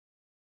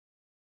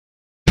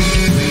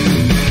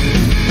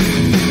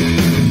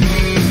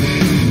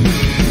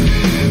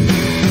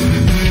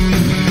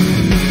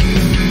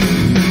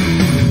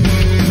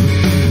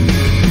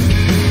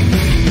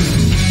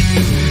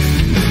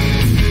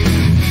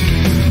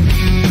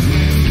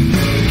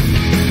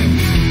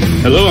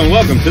Hello and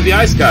welcome to the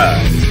Ice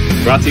Guys,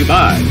 brought to you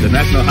by the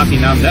National Hockey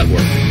Now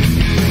Network.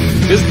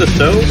 This is the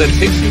show that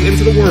takes you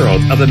into the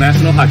world of the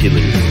National Hockey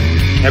League.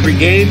 Every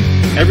game,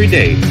 every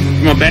day,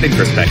 from a betting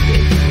perspective.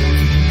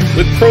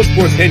 With pro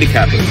sports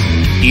handicappers,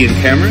 Ian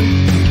Cameron,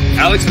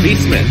 Alex B.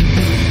 Smith,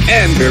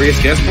 and various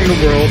guests from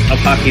the world of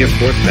hockey and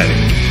sports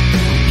betting.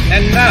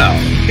 And now,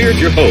 here's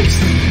your host,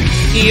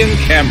 Ian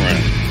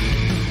Cameron.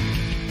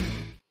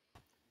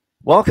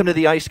 Welcome to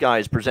the Ice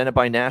Guys, presented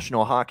by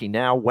National Hockey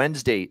Now,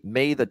 Wednesday,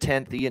 May the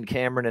 10th. Ian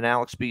Cameron and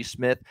Alex B.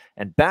 Smith.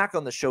 And back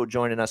on the show,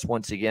 joining us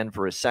once again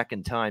for a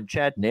second time,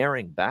 Chad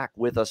Nehring, back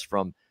with us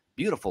from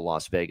beautiful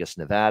Las Vegas,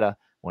 Nevada,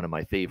 one of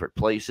my favorite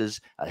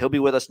places. He'll be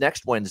with us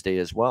next Wednesday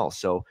as well.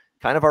 So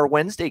kind of our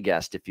Wednesday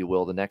guest, if you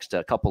will, the next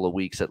couple of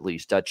weeks at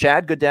least.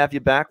 Chad, good to have you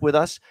back with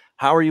us.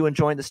 How are you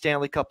enjoying the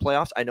Stanley Cup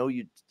playoffs? I know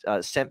you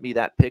sent me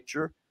that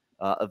picture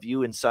of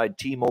you inside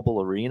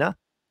T-Mobile Arena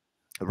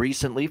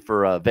recently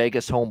for a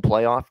Vegas home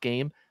playoff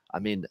game. I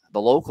mean, the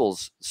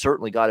locals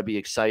certainly got to be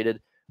excited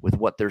with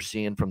what they're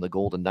seeing from the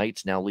Golden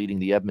Knights now leading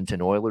the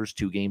Edmonton Oilers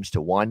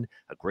 2-1.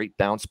 A great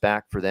bounce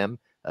back for them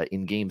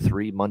in Game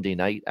 3 Monday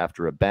night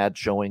after a bad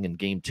showing in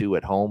Game 2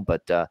 at home.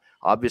 But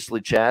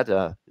obviously, Chad,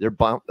 they're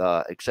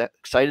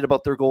excited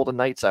about their Golden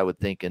Knights, I would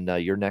think, in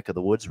your neck of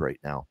the woods right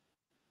now.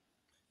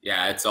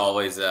 Yeah, it's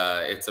always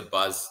it's a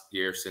buzz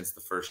here since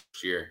the first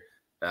year.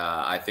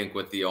 I think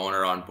with the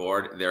owner on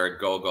board, they're a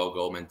go, go,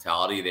 go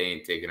mentality. They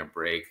ain't taking a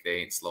break. They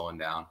ain't slowing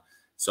down.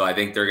 So I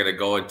think they're going to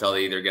go until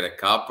they either get a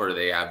cup or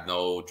they have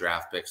no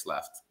draft picks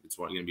left. It's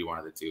going to be one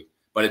of the two.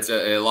 But it's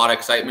a lot of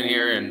excitement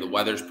here, and the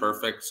weather's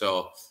perfect.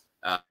 So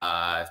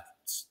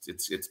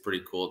it's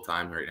pretty cool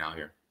time right now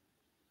here.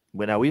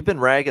 Well, now we've been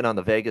ragging on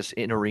the Vegas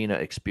in-arena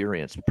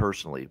experience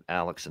personally,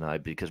 Alex and I,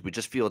 because we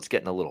just feel it's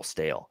getting a little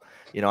stale.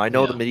 You know, I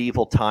know the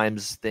medieval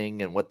times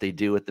thing and what they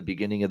do at the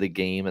beginning of the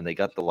game, and they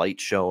got the light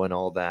show and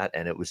all that,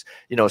 and it was,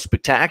 you know,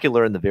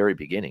 spectacular in the very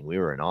beginning. We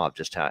were in awe of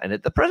just how, and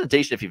the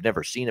presentation, if you've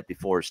never seen it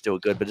before, is still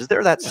good. But is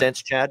there that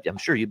sense, Chad? I'm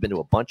sure you've been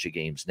to a bunch of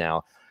games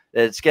now.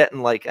 It's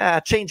getting like,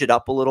 change it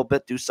up a little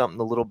bit, do something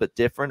a little bit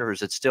different, or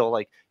is it still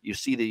like you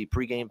see the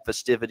pregame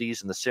festivities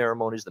and the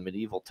ceremonies, the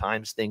medieval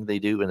times thing they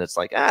do, and it's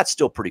like, it's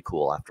still pretty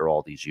cool after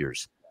all these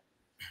years?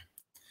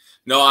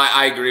 No,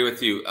 I agree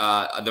with you.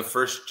 The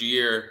first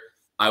year,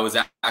 I was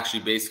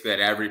actually basically at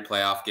every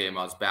playoff game.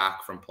 I was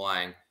back from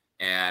playing,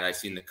 and I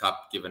seen the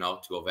cup given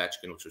out to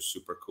Ovechkin, which was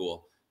super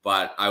cool.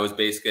 But I was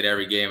basically at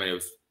every game, and it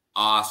was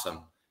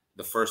awesome.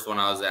 The first one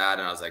I was at,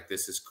 and I was like,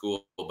 this is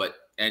cool. But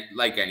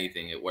like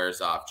anything, it wears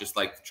off. Just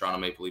like the Toronto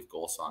Maple Leaf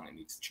goal song, it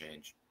needs to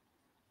change.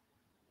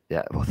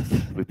 Yeah, well,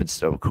 we've been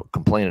so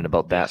complaining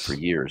about that for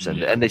years.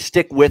 And they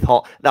stick with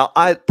Hall. Now,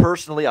 I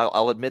personally,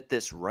 I'll admit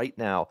this right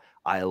now,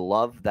 I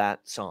love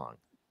that song.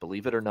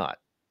 Believe it or not,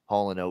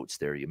 Hall & Oates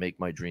there, You Make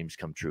My Dreams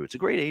Come True. It's a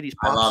great 80s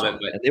pop song,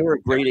 and they were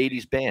a great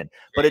 80s band.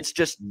 But it's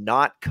just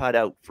not cut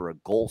out for a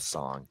goal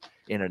song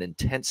in an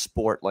intense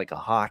sport like a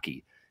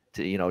hockey.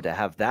 To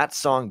have that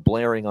song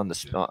blaring on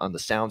the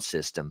sound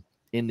system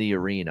in the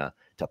arena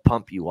to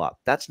pump you up.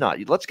 That's not.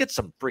 Let's get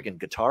some friggin'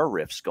 guitar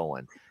riffs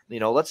going.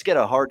 Let's get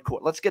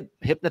let's get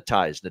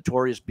Hypnotized,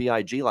 Notorious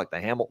B.I.G. like the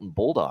Hamilton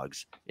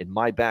Bulldogs in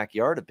my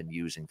backyard have been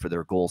using for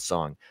their goal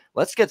song.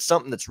 Let's get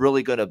something that's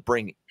really going to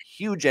bring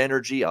huge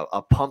energy,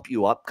 a pump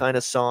you up kind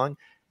of song.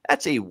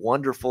 That's a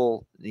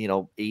wonderful,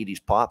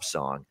 80s pop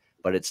song.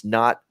 But it's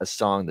not a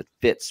song that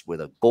fits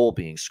with a goal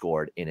being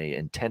scored in an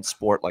intense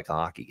sport like a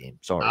hockey game.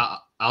 Sorry.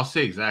 I'll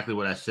say exactly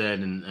what I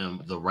said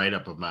in the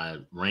write-up of my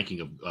ranking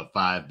of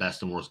 5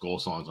 best and worst goal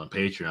songs on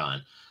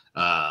Patreon.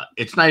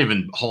 It's not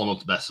even Hall &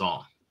 Oates' best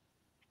song,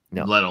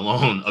 let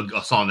alone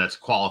a song that's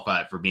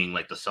qualified for being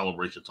like the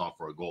celebration song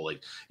for a goal.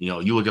 Like,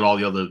 you look at all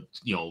the other,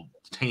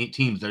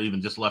 teams that are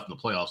even just left in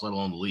the playoffs, let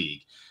alone the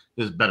league.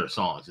 There's better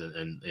songs,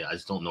 and I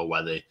just don't know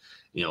why they,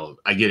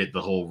 I get it,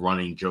 the whole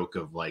running joke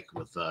of like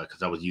with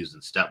because I was using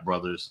Step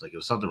Brothers, like it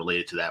was something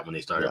related to that when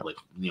they started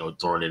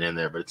throwing it in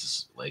there, but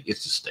it's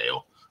just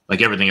stale.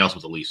 Like everything else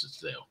with the Leafs is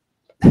stale.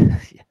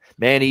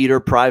 Man Eater,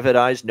 Private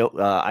Eyes, no,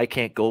 I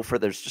Can't Go For.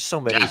 There's just so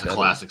many. That's a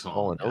classic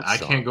song. I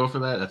Can't Go For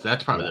That.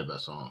 That's probably their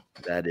best song.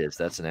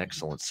 That's an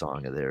excellent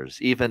song of theirs.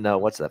 Even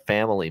what's that,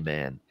 Family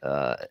Man?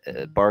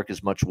 Bark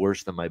is much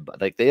worse than my.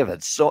 Like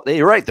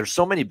you're right. There's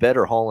so many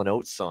better Hall &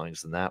 Oates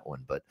songs than that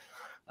one, but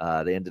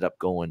they ended up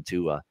going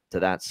to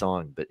that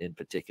song, but in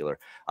particular.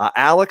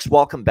 Alex,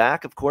 welcome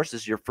back. Of course,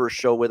 this is your first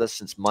show with us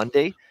since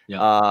Monday.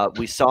 Yeah.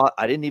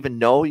 I didn't even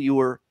know you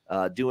were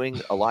doing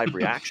a live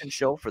reaction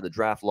show for the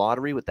draft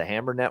lottery with the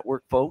Hammer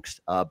Network folks.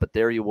 But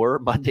there you were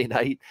Monday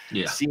night,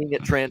 seeing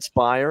it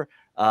transpire.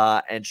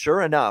 And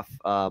sure enough,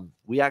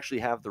 we actually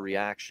have the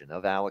reaction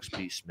of Alex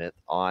B. Smith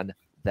on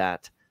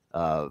that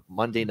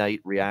Monday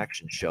night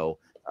reaction show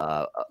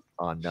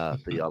on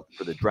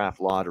for the draft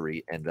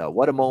lottery. And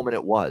what a moment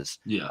it was.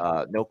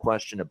 No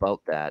question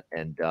about that.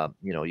 And,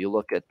 you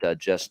look at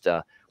just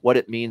what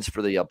it means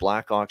for the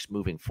Blackhawks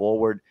moving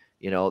forward.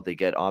 They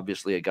get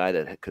obviously a guy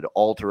that could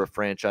alter a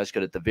franchise,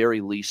 could at the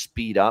very least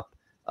speed up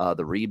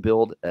the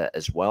rebuild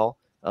as well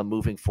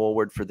moving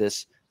forward for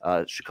this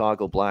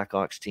Chicago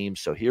Blackhawks team.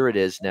 So here it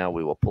is now.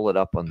 We will pull it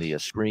up on the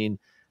screen.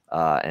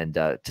 And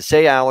to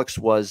say Alex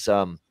was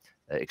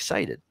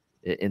excited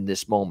in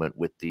this moment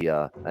with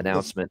the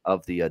announcement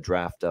of the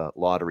draft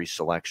lottery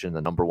selection,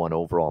 the number 1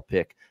 overall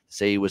pick, to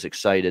say he was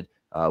excited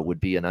would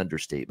be an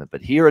understatement.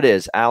 But here it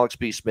is, Alex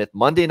B. Smith,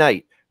 Monday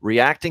night,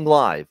 reacting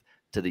live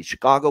to the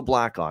Chicago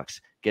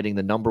Blackhawks getting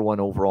the number 1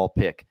 overall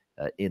pick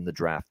in the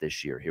draft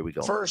this year. Here we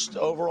go. First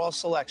overall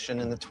selection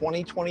in the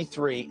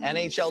 2023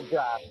 NHL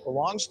draft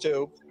belongs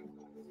to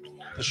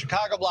the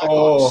Chicago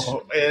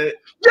Blackhawks.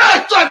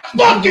 Yes, let's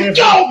fucking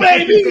go,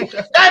 baby!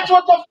 That's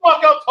what the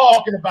fuck I'm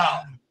talking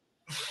about.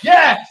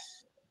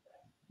 Yes!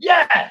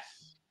 Yes!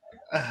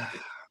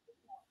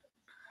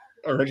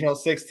 Original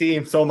 6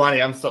 team, so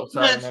money. I'm so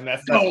sorry, man.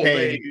 That's pain.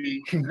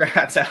 Baby.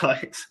 Congrats,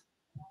 Alex.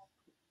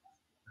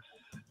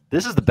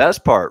 This is the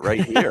best part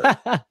right here.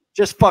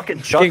 Just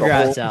fucking chug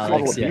Congrats, a whole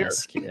Alex. beer.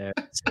 Yes.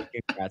 Congrats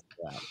to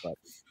that. But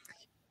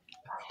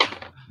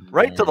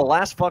right to the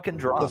last fucking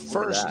drop. The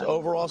first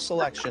overall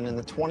selection in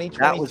the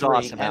 2023 That was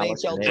awesome,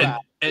 Alex. NHL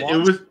draft.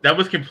 That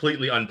was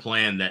completely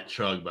unplanned, that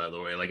chug, by the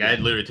way. Like, I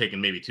had literally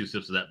taken maybe 2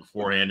 sips of that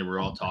beforehand, and we were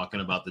all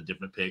talking about the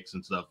different picks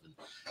and stuff. And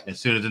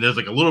as soon as there's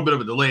like a little bit of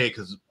a delay,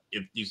 because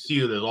if you see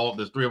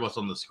there's 3 of us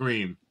on the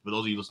screen. For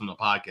those of you listening to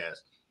the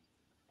podcast,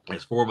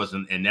 there's 4 of us,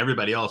 and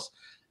everybody else.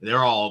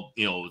 They're all,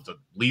 it's a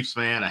Leafs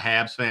fan, a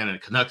Habs fan, and a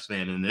Canucks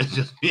fan, and it's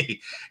just me.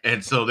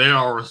 And so they're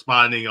all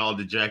responding, all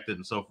dejected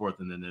and so forth.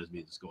 And then there's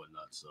me just going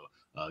nuts.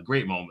 So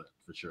great moment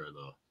for sure,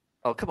 though.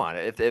 Oh, come on.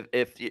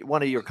 If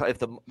one of your, if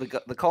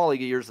the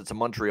colleague of yours that's a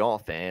Montreal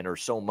fan, or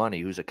So Money,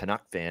 who's a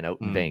Canuck fan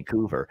out in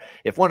Vancouver,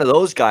 if one of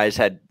those guys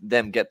had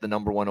them get the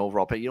number 1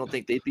 overall pick, you don't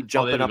think they'd be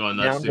jumping up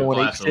and down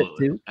going ape shit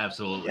too?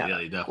 Absolutely. Yeah,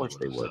 they definitely of course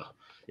they would. So.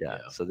 Yeah,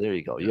 so there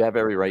you go. You have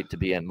every right to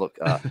be in. Look,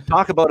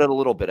 talk about it a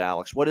little bit,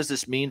 Alex. What does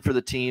this mean for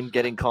the team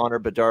getting Connor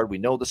Bedard? We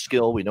know the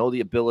skill. We know the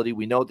ability.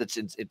 We know that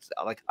it's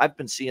like I've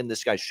been seeing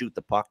this guy shoot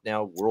the puck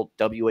now, World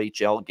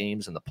WHL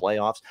games in the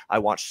playoffs. I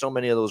watched so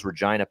many of those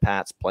Regina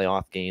Pats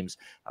playoff games.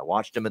 I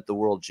watched him at the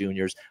World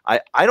Juniors. I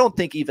don't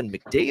think even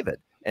McDavid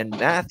and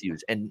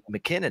Matthews and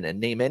McKinnon, and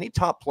name any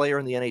top player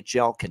in the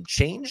NHL, can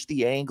change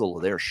the angle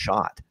of their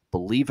shot,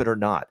 believe it or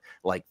not,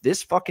 like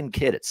this fucking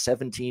kid at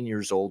 17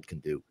 years old can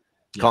do.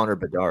 Yeah. Connor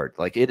Bedard.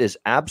 Like, it is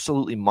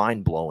absolutely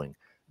mind-blowing,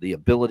 the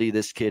ability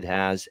this kid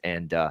has,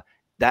 and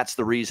that's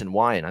the reason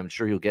why, and I'm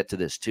sure you'll get to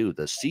this too,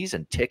 the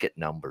season ticket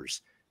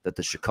numbers that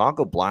the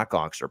Chicago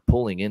Blackhawks are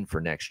pulling in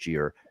for next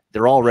year,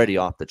 they're already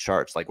off the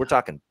charts. Like, we're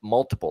talking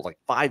multiple, like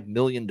 $5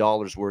 million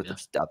worth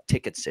of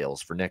ticket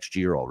sales for next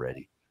year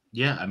already.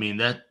 Yeah, I mean,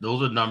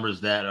 those are numbers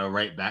that are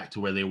right back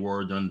to where they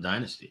were during the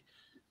dynasty.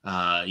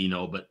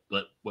 But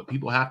what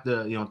people have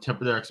to,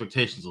 temper their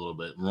expectations a little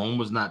bit. Rome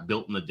was not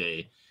built in a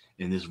day.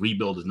 And this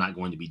rebuild is not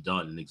going to be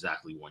done in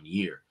exactly 1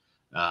 year.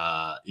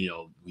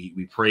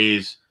 We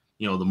praise,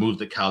 the moves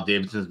that Kyle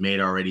Davidson's made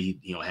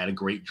already. Had a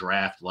great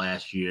draft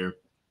last year.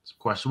 Some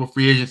questionable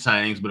free agent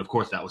signings, but of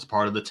course that was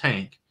part of the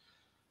tank.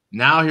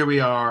 Now here we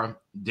are,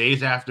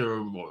 days after,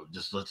 or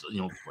just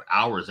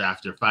hours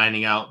after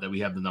finding out that we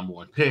have the number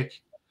 1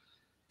 pick.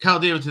 Kyle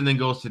Davidson then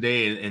goes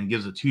today and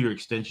gives a 2-year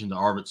extension to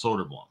Arvid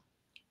Soderblom,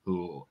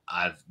 who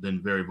I've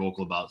been very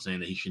vocal about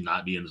saying that he should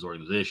not be in his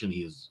organization.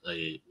 He is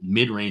a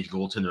mid-range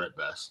goaltender at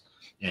best,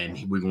 and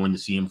we're going to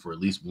see him for at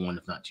least 1,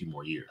 if not 2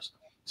 more years.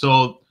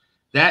 So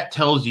that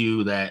tells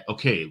you that,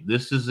 okay,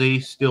 this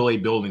is still a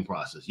building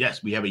process.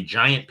 Yes, we have a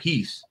giant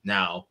piece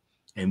now,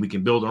 and we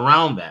can build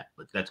around that,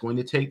 but that's going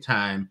to take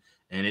time,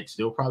 and it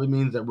still probably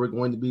means that we're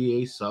going to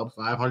be a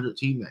sub-500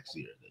 team next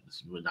year.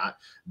 We're not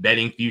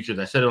betting futures.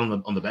 I said it on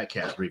the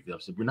BetCast briefly. I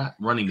said we're not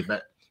running the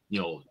bet,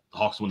 the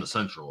Hawks win the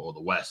Central or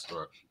the West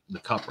or the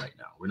Cup right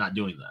now. We're not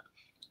doing that.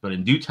 But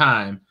in due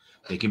time,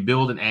 they can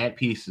build and add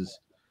pieces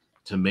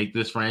to make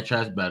this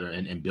franchise better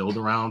and build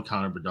around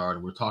Connor Bedard.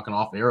 And we're talking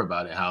off air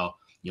about it, how,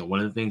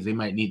 one of the things they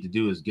might need to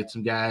do is get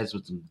some guys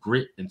with some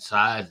grit and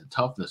size and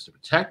toughness to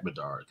protect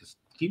Bedard. Because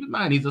keep in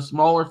mind, he's a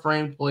smaller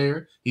framed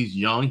player. He's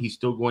young. He's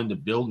still going to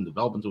build and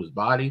develop into his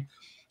body.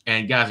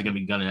 And guys are going to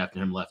be gunning after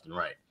him left and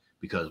right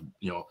because,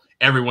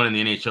 everyone in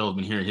the NHL has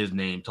been hearing his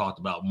name talked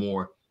about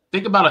more.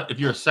 Think about it if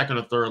you're a second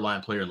or third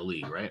line player in the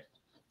league, right?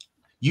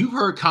 You've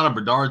heard Connor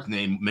Bedard's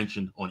name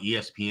mentioned on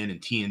ESPN and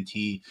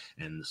TNT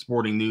and the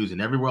Sporting News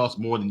and everywhere else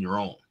more than your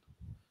own.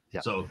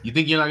 Yeah. So you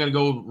think you're not going to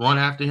go run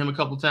after him a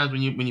couple of times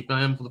when you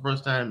find him for the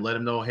first time, let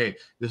him know, hey,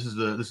 this is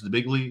the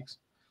big leagues.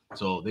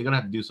 So they're going to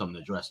have to do something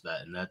to address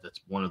that, and that's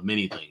one of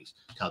many things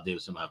Kyle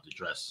Davidson will have to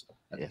address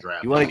at the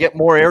draft. You want to get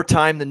more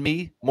airtime than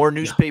me, more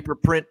newspaper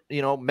print,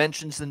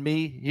 mentions than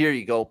me? Here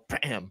you go,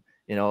 bam,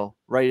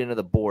 right into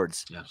the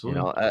boards.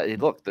 Absolutely.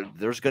 Look,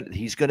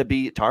 he's going to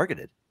be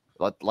targeted.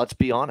 Let's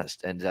be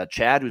honest. And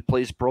Chad, who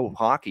plays pro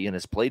hockey and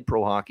has played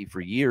pro hockey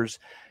for years,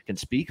 can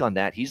speak on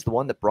that. He's the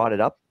one that brought it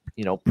up,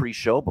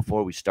 pre-show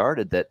before we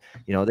started that,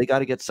 they got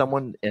to get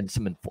someone and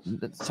some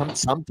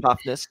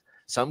toughness,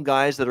 some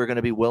guys that are going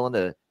to be willing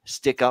to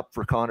stick up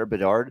for Connor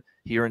Bedard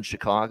here in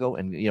Chicago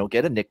and,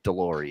 get a Nick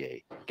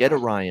Delorier, get a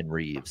Ryan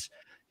Reeves,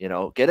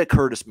 get a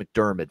Curtis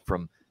McDermott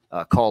from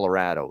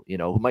Colorado,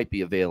 who might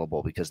be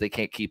available because they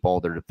can't keep all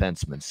their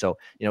defensemen. So,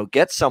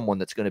 get someone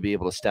that's going to be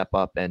able to step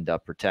up and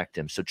protect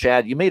him. So,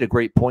 Chad, you made a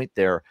great point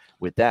there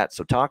with that.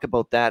 So talk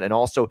about that. And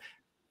also,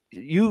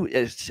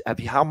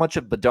 how much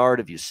of Bedard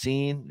have you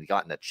seen,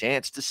 gotten a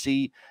chance to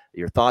see,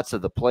 your thoughts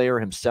of the player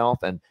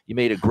himself? And you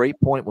made a great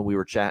point when we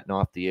were chatting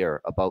off the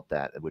air about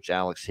that, which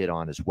Alex hit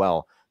on as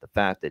well, the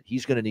fact that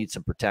he's going to need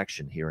some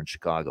protection here in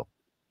Chicago.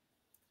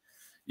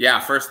 Yeah,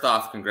 first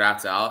off,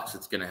 congrats, Alex.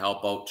 It's going to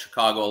help out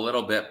Chicago a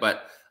little bit,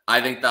 but I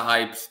think the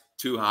hype's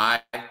too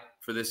high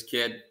for this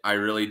kid. I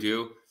really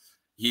do.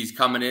 He's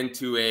coming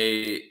into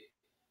a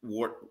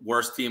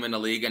worst team in the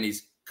league, and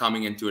he's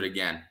coming into it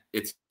again.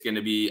 It's going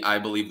to be, I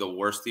believe, the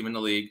worst team in the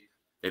league.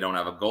 They don't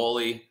have a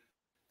goalie.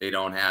 They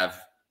don't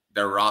have –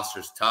 their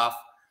roster's tough.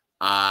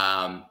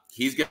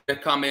 He's going to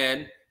come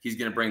in. He's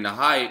going to bring the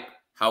hype.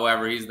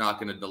 However, he's not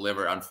going to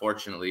deliver,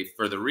 unfortunately,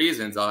 for the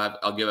reasons.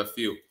 I'll give a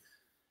few.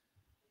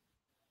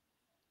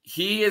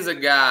 He is a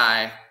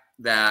guy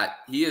that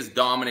he is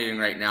dominating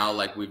right now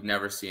like we've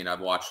never seen. I've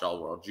watched All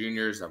World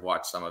Juniors. I've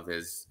watched some of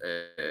his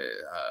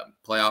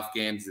playoff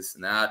games, this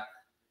and that.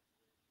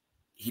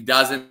 He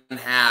doesn't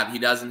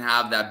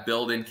have that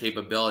built-in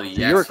capability.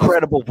 So you're a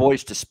credible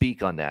voice to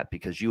speak on that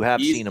because you have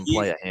seen him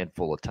play a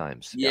handful of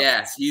times.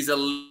 Yes, he's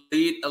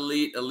elite,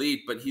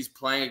 but he's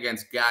playing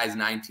against guys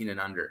 19 and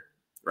under,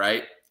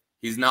 right?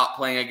 He's not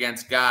playing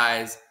against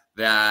guys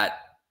that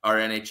are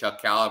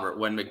NHL caliber.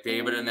 When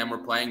McDavid and them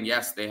were playing,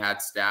 yes, they had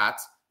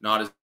stats,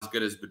 not as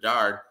good as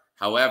Bedard.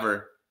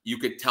 However, you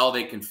could tell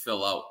they can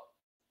fill out.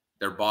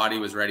 Their body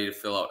was ready to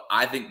fill out.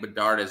 I think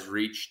Bedard has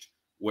reached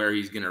where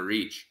he's going to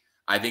reach.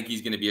 I think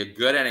he's going to be a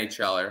good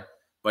NHLer,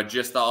 but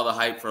just all the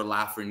hype for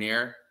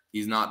Lafreniere,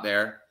 he's not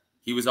there.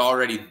 He was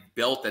already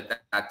built at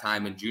that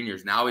time in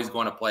juniors. Now he's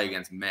going to play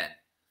against men.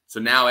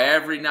 So now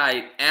every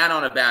night, and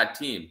on a bad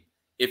team,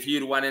 if he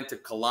had went into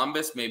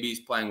Columbus, maybe he's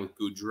playing with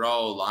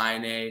Gaudreau,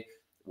 Laine,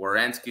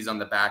 Werenski's on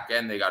the back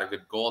end. They got a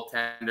good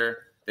goaltender.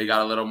 They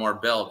got a little more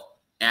build.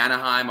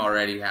 Anaheim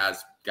already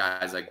has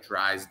guys like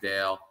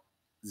Drysdale,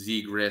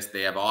 Zegras.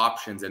 They have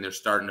options, and they're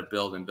starting to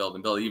build and build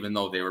and build. Even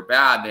though they were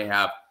bad, they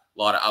have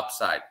a lot of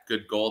upside.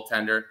 Good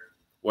goaltender.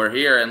 We're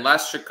here.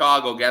 Unless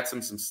Chicago gets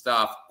him some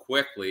stuff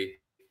quickly,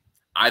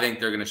 I think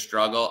they're going to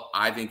struggle.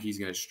 I think he's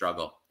going to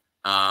struggle.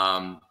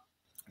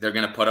 They're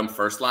going to put him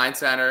first line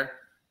center.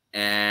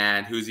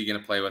 And who's he going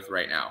to play with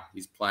right now?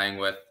 He's playing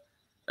with,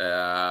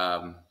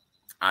 I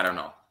don't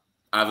know.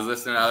 I was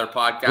listening to other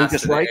podcasts.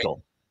 Lucas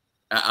Reichel.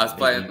 I was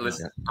playing,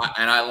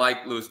 and I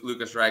like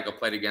Lucas Reichel.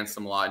 Played against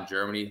him a lot in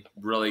Germany.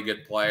 Really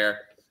good player.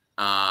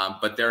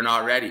 But they're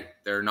not ready.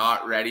 They're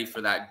not ready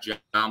for that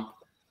jump.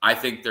 I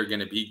think they're going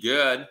to be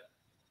good,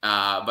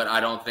 but I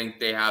don't think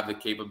they have the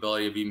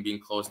capability of even being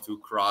close to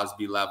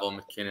Crosby level,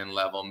 McKinnon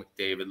level,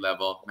 McDavid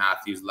level,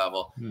 Matthews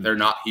level. They're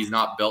not. He's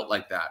not built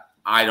like that.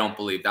 I don't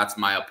believe. That's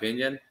my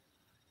opinion.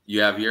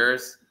 You have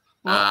yours.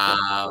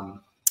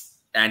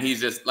 And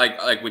he's just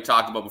like we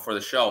talked about before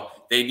the show.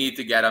 They need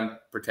to get him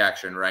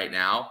protection right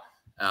now.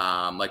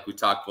 Like we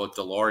talked about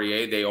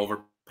Delorier, they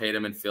overpaid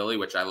him in Philly,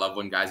 which I love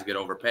when guys get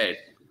overpaid.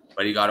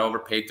 But he got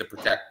overpaid to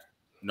protect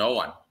no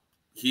one.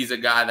 He's a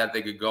guy that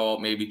they could go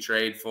maybe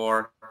trade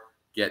for,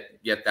 get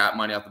that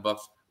money off the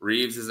books.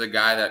 Reeves is a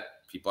guy that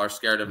people are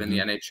scared of in the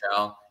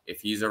NHL. If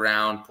he's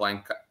around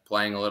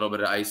playing a little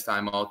bit of ice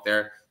time out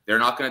there, they're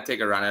not going to take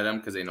a run at him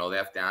because they know they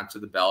have to answer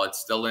the bell. It's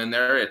still in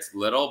there. It's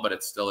little, but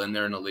it's still in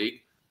there in the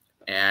league.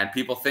 And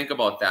people think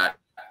about that.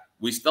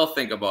 We still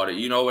think about it.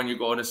 When you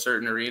go into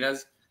certain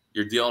arenas,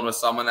 you're dealing with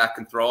someone that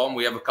can throw them.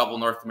 We have a couple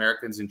North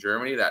Americans in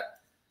Germany that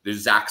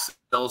there's Zach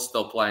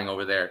still playing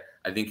over there.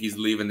 I think he's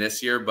leaving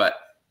this year, but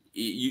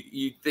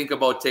you think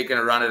about taking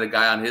a run at a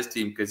guy on his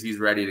team because he's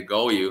ready to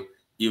go you,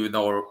 even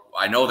though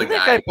I know the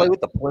guy. I played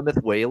with the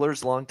Plymouth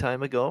Whalers a long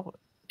time ago.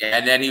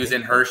 And then he was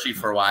in Hershey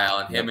for a while,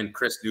 and him and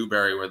Chris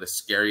Newberry were the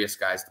scariest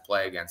guys to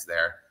play against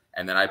there.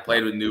 And then I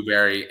played with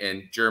Newberry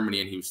in Germany,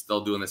 and he was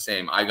still doing the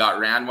same. I got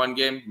ran one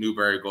game.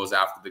 Newberry goes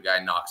after the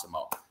guy, knocks him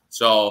out.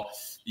 So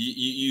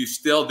you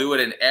still do it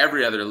in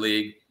every other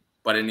league,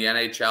 but in the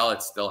NHL,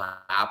 it still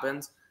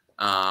happens.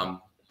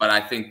 But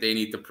I think they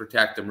need to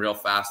protect him real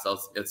fast.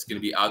 Else it's going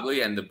to be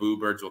ugly, and the Boo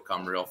Birds will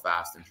come real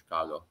fast in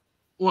Chicago.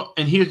 Well,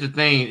 and here's the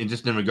thing, and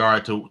just in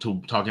regard to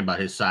talking about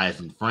his size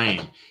and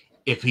frame,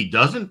 if he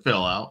doesn't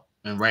fill out,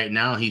 and right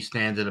now he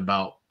stands at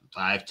about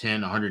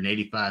 5'10",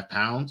 185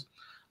 pounds,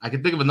 I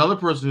can think of another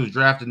person who's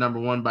drafted number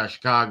 1 by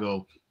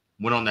Chicago,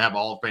 went on to have a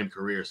Hall of Fame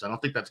career. So I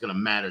don't think that's going to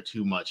matter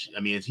too much.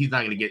 I mean, he's not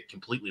going to get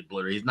completely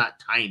blurry. He's not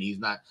tiny. He's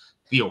not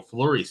Theo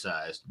Fleury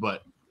sized,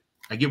 but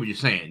I get what you're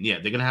saying. Yeah,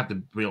 they're going to have to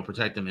be able to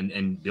protect him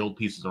and build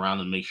pieces around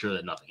him and make sure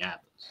that nothing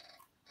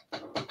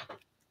happens.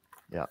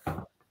 Yeah.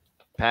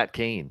 Pat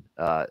Kane,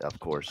 of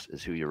course,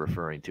 is who you're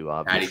referring to,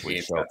 obviously. Patty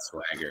Kane's got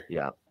swagger.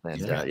 Yeah.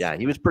 And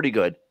he was pretty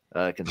good,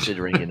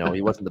 considering,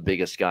 he wasn't the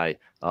biggest guy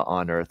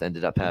on earth,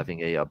 ended up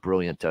having a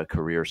brilliant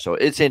career. So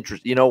it's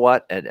interesting. You know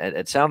what? And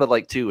it sounded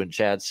like, too, and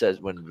Chad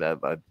says when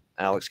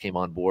Alex came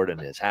on board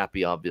and is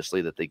happy,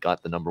 obviously, that they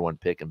got the #1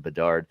 pick in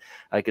Bedard.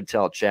 I could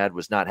tell Chad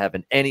was not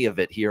having any of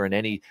it here, and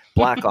any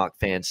Blackhawk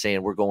fans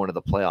saying we're going to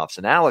the playoffs.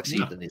 And Alex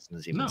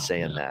isn't even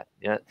saying that.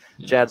 Yeah.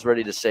 Chad's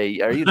ready to say,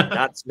 "Are you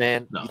nuts,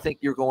 man? You think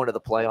you're going to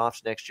the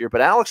playoffs next year?"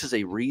 But Alex is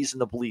a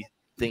reasonable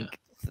thinking.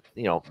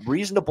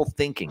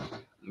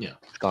 Yeah,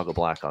 Chicago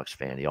Blackhawks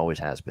fan. He always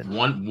has been.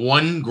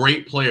 One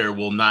great player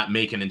will not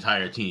make an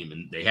entire team,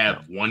 and they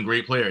have one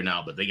great player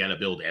now, but they got to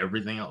build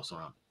everything else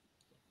around.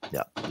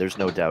 Yeah, there's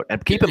no doubt.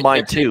 And keep in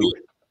mind too,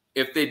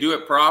 if they do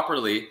it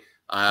properly,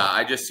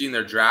 I just seen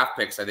their draft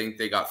picks. I think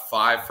they got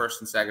 5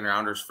 first and second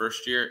rounders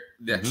next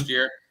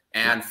year,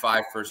 and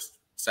 5 first,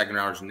 second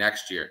rounders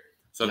next year.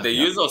 So if they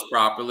use those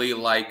properly,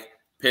 like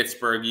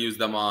Pittsburgh used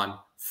them on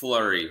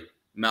Fleury,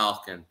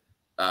 Malkin,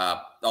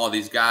 all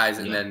these guys,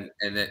 and then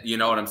you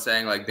know what I'm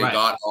saying? Like they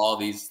got all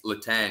these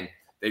Letang,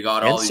 they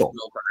got all these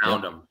built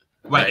around them.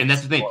 Right, and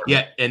that's the thing.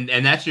 Yeah,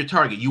 and that's your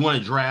target. You want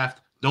to draft.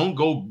 Don't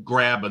go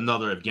grab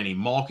another Evgeny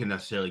Malkin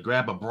necessarily.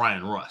 Grab a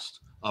Brian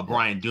Rust, a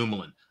Brian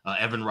Dumoulin,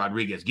 Evan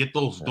Rodriguez. Get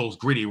those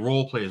gritty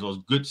role players, those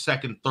good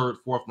second, third,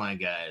 fourth line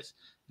guys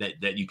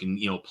that you can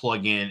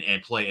plug in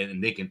and play,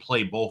 and they can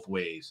play both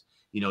ways.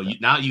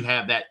 Now you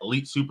have that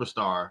elite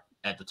superstar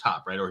at the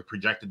top, right, or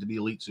projected to be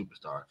elite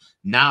superstar.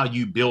 Now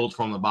you build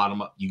from the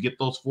bottom up. You get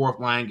those fourth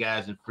line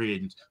guys and free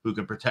agents who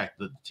can protect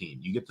the team.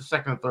 You get the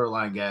second and third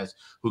line guys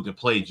who can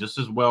play just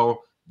as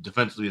well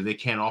defensively as they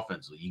can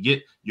offensively. You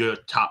get your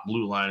top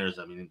blue liners.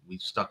 I mean, we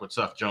stuck with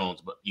Seth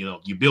Jones, but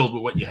you build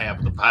with what you have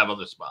with the 5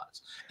 other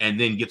spots, and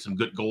then get some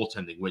good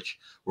goaltending, which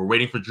we're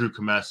waiting for Drew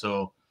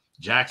Commesso.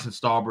 Jackson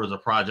Stauber is a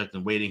project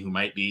and waiting, who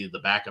might be the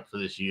backup for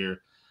this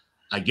year.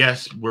 I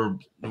guess we're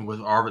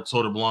with Arvid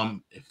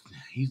Soderblom. If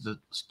he's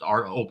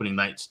our opening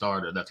night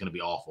starter, that's going to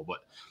be awful. But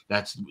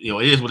that's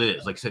it is what it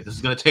is. Like I said, this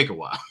is going to take a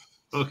while.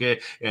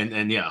 Okay,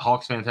 and yeah,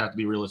 Hawks fans have to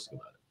be realistic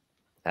about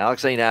it.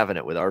 Alex ain't having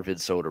it with Arvid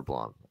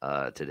Soderblom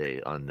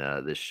today on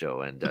this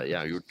show, and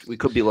we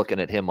could be looking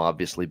at him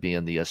obviously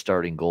being the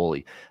starting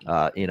goalie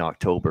in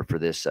October for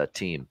this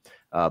team.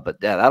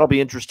 But that'll be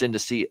interesting to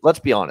see. Let's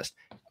be honest.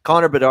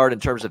 Connor Bedard, in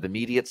terms of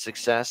immediate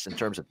success, in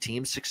terms of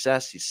team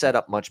success, he's set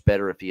up much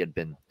better if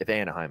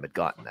Anaheim had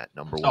gotten that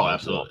 #1. Oh,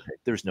 absolutely.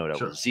 Pick. There's no doubt.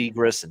 Sure.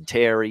 Zegras and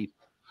Terry,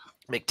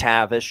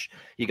 McTavish,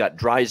 you got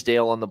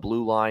Drysdale on the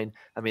blue line.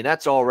 I mean,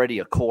 that's already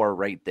a core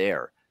right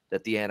there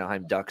that the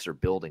Anaheim Ducks are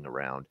building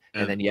around.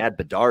 And then you add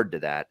Bedard to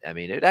that. I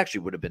mean, it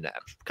actually would have been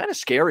kind of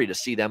scary to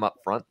see them up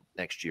front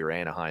next year,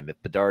 Anaheim, if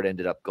Bedard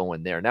ended up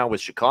going there. Now with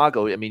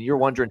Chicago, I mean, you're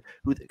wondering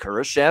who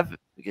Kurashev,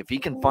 if he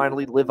can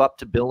finally live up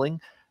to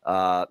billing,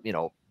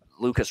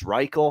 Lucas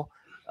Reichel,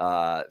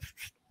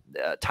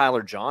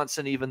 Tyler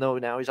Johnson, even though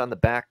now he's on the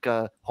back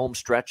home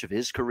stretch of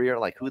his career,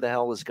 like who the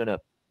hell is going to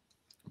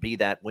be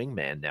that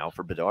wingman now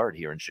for Bedard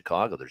here in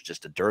Chicago? There's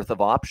just a dearth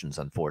of options,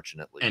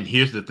 unfortunately. And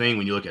here's the thing: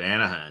 when you look at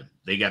Anaheim,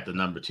 they got the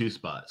 #2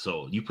 spot.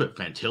 So you put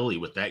Fantilli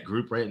with that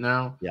group right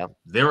now. Yeah,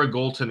 they're a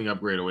goaltending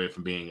upgrade away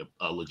from being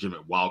a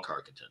legitimate wild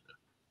card contender.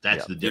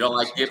 That's the difference. You don't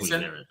like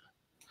Gibson?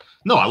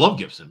 No, I love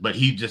Gibson, but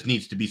he just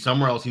needs to be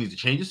somewhere else. He needs to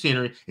change the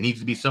scenery. He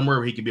needs to be somewhere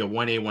where he can be a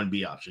 1A,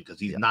 1B option because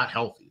he's not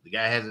healthy. The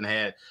guy hasn't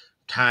had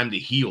time to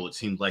heal, it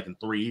seems like, in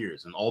 3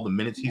 years. And all the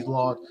minutes he's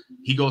logged,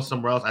 he goes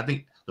somewhere else. I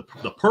think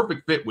the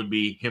perfect fit would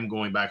be him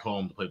going back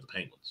home to play with the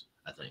Penguins.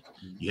 I think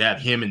you have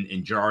him and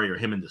Jari or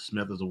him and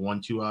DeSmith as a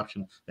 1-2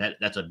 option.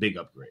 That's a big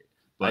upgrade.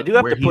 But I do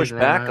have to push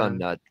back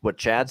on what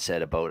Chad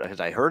said about,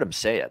 because I heard him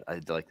say it.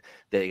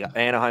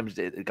 Anaheim's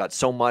got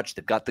so much.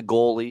 They've got the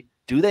goalie.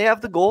 Do they have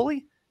the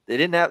goalie? They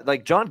didn't have,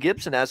 like, John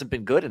Gibson hasn't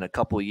been good in a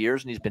couple of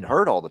years, and he's been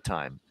hurt all the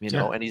time,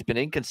 and he's been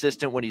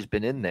inconsistent when he's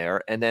been in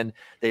there. And then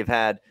they've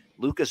had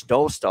Lucas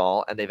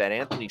Dostal and they've had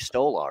Anthony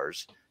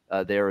Stolars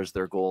there as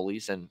their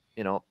goalies, and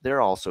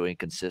they're also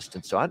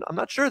inconsistent. So I'm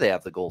not sure they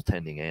have the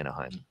goaltending,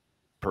 Anaheim,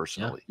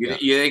 personally. You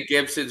think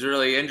Gibson's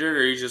really injured,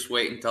 or he's just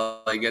waiting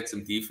until they get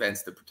some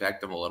defense to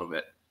protect him a little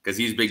bit? Because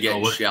he's been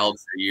getting shelled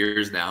for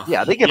years now.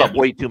 Yeah, they give up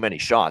way too many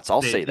shots.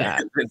 I'll say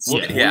that.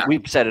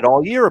 We've said it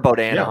all year about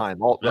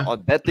Anaheim. I'll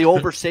bet the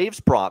over saves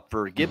prop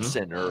for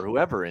Gibson or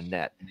whoever in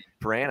net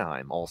for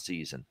Anaheim all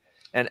season.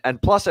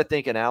 And plus, I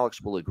think, and Alex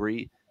will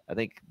agree, I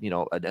think,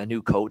 a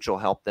new coach will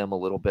help them a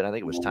little bit. I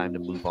think it was time to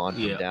move on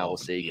from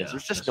Dallas Eakins.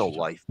 There's just no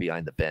life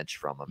behind the bench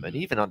from him. And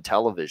even on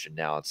television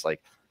now, it's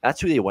like,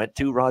 that's who they went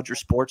to, Roger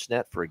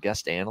Sportsnet, for a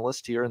guest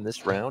analyst here in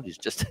this round. He's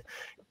just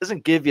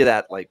doesn't give you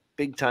that like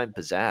big time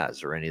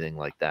pizzazz or anything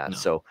like that. No.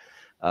 So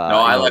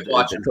I like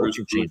watching Bruce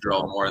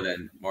Boudreau more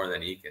than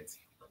Eakins.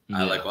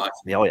 I like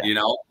watching,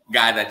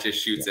 guy that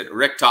just shoots it.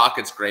 Rick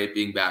Tockett's great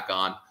being back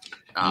on.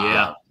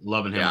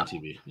 Loving him on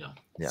TV.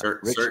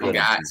 Certain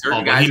guys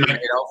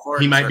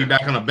he might be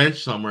back on a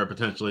bench somewhere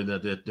potentially.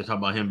 That they're talking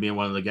about him being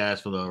one of the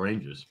guys for the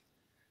Rangers.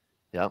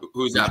 Yeah,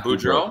 who's that?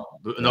 Boudreau?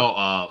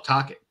 No,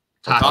 Tocchet.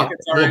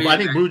 Tockett's already. I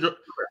think Boudreau.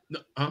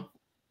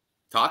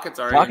 Tockett's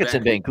already. Tockett's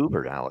in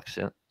Vancouver, Alex.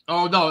 Yeah.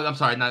 Oh no, I'm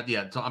sorry, not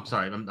yet. So I'm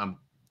sorry, I'm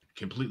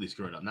completely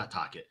screwing up. Not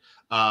Tocchet.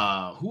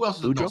 Who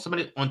else?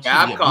 Somebody on TV.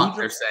 Babcock,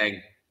 they're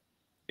saying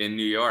in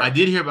New York. I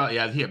did hear about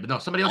but no,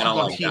 somebody else is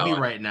on TV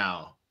right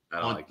now. I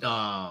don't like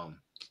that.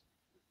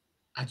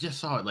 I just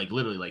saw it like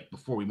literally like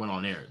before we went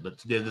on air. But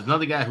there's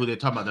another guy who they're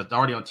talking about that's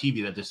already on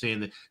TV that they're saying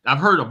that I've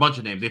heard a bunch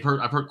of names. I've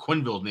heard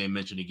Quinville's name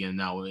mentioned again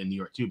now in New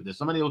York too. But there's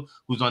somebody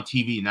who's on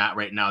TV not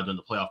right now doing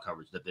the playoff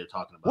coverage that they're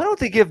talking about. Why don't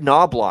they give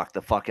Knobloch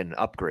the fucking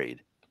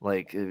upgrade?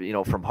 Like,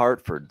 from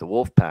Hartford, the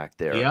Wolfpack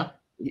there. Yeah.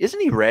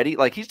 Isn't he ready?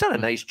 Like, he's done a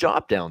nice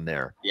job down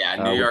there. Yeah,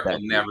 New York will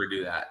never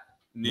do that.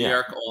 New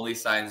York only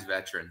signs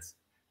veterans.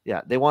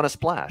 Yeah, they want a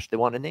splash. They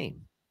want a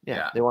name.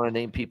 Yeah, they want to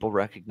name people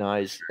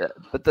recognize.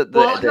 But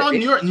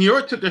New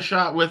York took a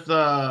shot with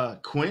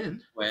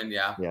Quinn.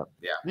 Yeah.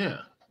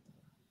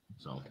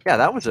 So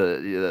that was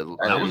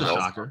a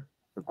shocker.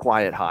 A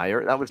quiet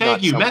hire. That was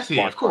thank you,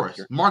 Messier, of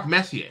course. Mark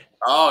Messier.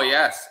 Oh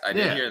yes, I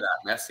did hear that,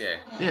 Messier.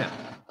 Yeah.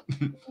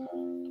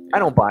 I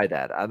don't buy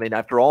that. I mean,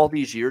 after all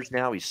these years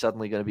now, he's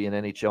suddenly going to be an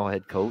NHL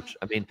head coach.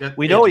 I mean,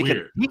 we know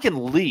he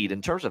can lead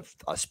in terms of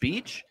a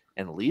speech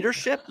and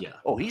leadership. Yeah.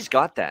 Oh, he's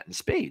got that in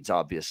spades,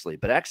 obviously.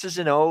 But X's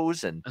and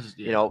O's and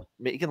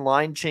making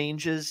line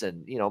changes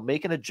and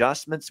making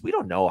adjustments. We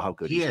don't know how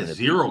good he has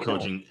zero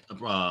coaching.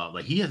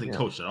 Like he hasn't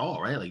coached at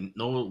all, right? Like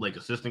no like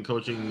assistant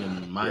coaching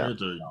in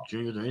minors or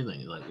juniors or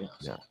anything. Like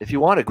if you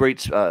want a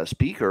great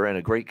speaker and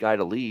a great guy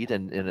to lead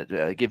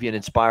and give you an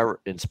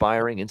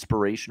inspiring,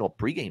 inspirational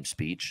pregame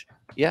speech,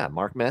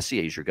 Mark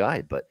Messier is your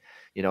guy. But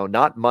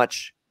not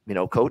much.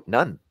 No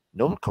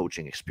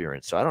coaching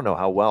experience. So I don't know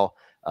how well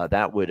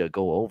that would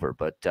go over,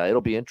 but it'll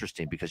be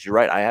interesting because you're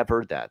right. I have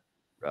heard that,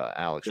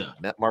 Alex.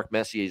 Mark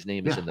Messier's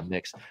name is in the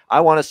mix.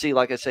 I want to see,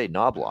 like I say,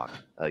 Knobloch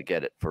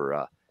get it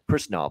for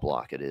Chris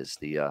Knobloch. It is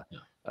the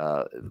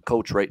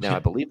coach right now. I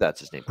believe that's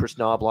his name, Chris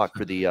Knobloch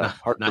for the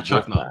Hartford. Not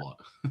Chuck Knobloch.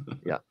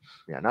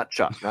 Not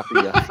Chuck. Not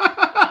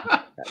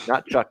the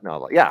not Chuck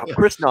Knobloch. Yeah,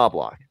 Chris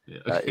Knobloch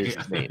is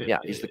his name. Yeah,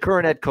 he's the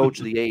current head coach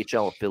of the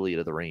AHL affiliate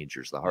of the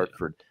Rangers, the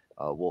Hartford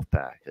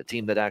Wolfpack, a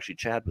team that actually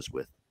Chad was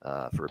with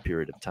for a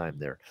period of time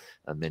there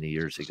many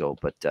years ago.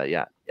 But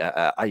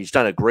he's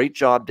done a great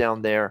job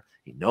down there.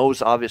 He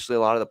knows obviously a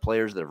lot of the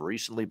players that have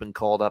recently been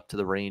called up to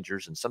the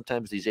Rangers, and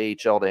sometimes these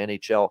AHL to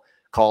NHL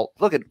call.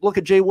 Look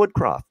at Jay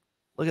Woodcroft.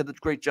 Look at the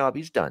great job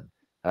he's done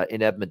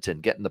in Edmonton,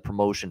 getting the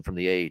promotion from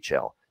the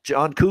AHL.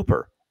 John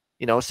Cooper,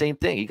 same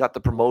thing. He got the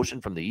promotion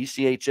from the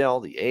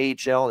ECHL, the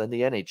AHL, and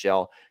the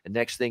NHL. And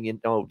next thing you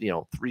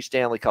know, 3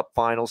 Stanley Cup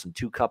finals and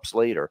 2 cups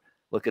later.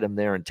 Look at him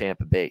there in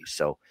Tampa Bay.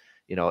 So,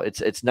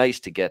 it's nice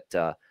to get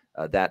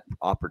that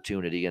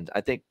opportunity. And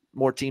I think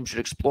more teams should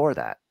explore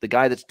that. The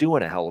guy that's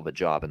doing a hell of a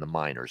job in the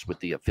minors with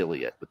the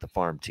affiliate, with the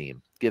farm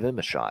team, give him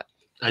a shot.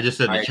 I just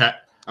said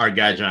our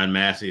guy, John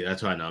Massey,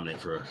 that's who I nominate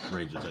for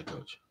Rangers head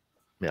coach.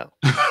 Yeah.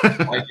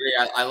 I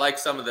agree. I like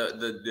some of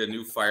the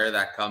new fire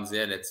that comes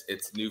in.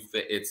 It's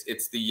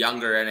the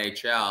younger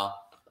NHL,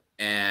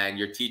 and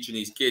you're teaching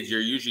these kids.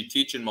 You're usually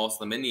teaching most of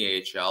them in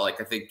the AHL. Like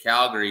I think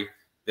Calgary,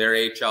 their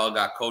AHL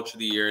got coach of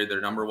the year,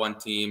 their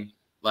 #1 team.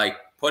 Like,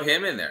 put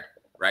him in there,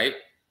 right?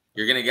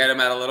 You're going to get him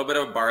at a little bit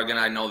of a bargain.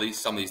 I know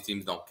some of these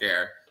teams don't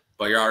care,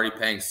 but you're already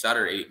paying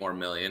Sutter $8 more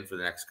million for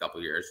the next couple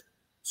of years.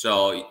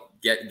 So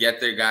get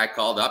their guy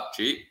called up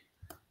cheap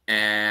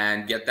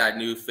and get that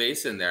new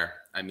face in there.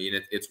 I mean,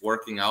 it's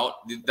working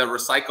out. The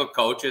recycled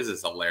coaches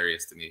is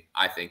hilarious to me.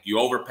 I think you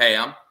overpay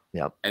them,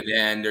 and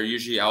then they're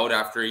usually out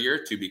after a year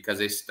or two because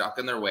they stuck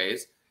in their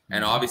ways.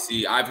 And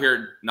obviously, I've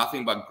heard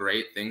nothing but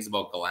great things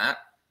about Gallant,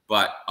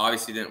 but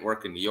obviously didn't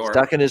work in New York.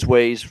 Stuck in his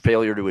ways,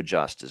 failure to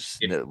adjust is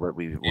what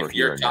we were If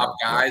your top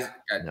guys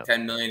at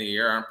 $10 million a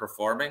year aren't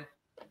performing,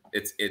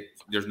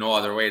 there's no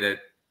other way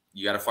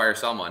you got to fire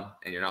someone,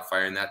 and you're not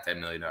firing that $10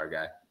 million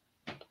guy.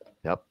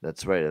 Yep,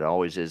 that's right. It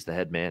always is the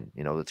head man,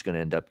 that's going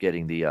to end up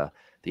getting the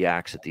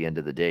axe at the end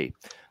of the day.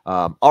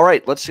 All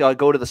right, let's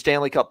go to the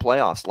Stanley Cup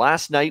playoffs.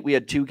 Last night we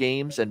had 2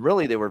 games, and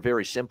really they were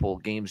very simple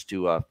games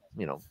to,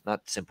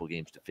 not simple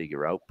games to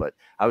figure out. But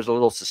I was a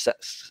little,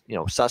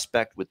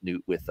 suspect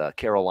with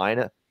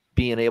Carolina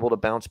being able to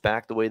bounce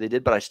back the way they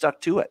did, but I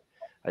stuck to it.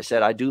 I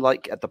said I do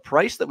like at the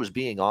price that was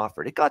being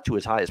offered. It got to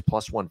as high as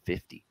plus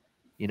 150,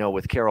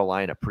 with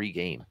Carolina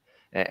pregame.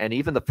 And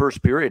even the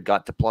first period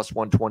got to plus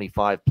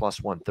 125,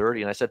 plus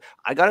 130. And I said,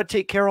 I got to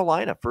take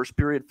Carolina first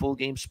period full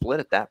game split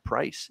at that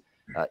price.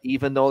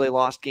 Even though they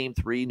lost game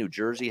 3, New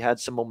Jersey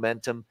had some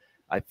momentum.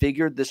 I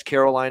figured this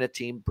Carolina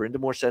team,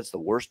 Brind'Amour said it's the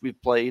worst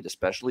we've played,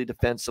 especially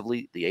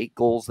defensively, the 8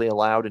 goals they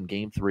allowed in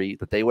game 3,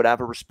 that they would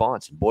have a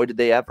response. And boy, did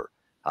they ever.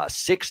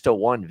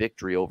 6-1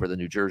 victory over the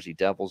New Jersey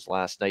Devils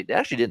last night. They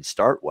actually didn't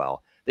start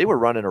well. They were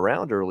running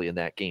around early in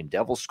that game.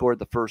 Devils scored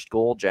the first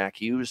goal. Jack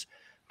Hughes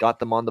got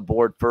them on the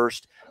board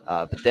first.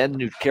 But then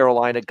New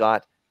Carolina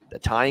got the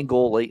tying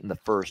goal late in the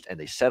first, and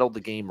they settled the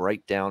game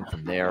right down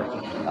from there,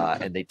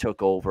 and they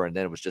took over, and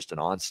then it was just an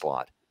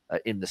onslaught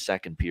in the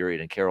second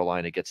period, and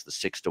Carolina gets the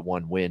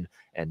 6-1 win,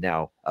 and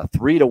now a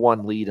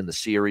 3-1 lead in the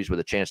series with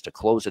a chance to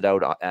close it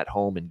out at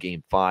home in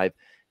Game 5.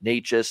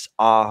 Necas,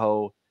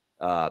 Aho,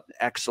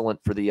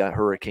 excellent for the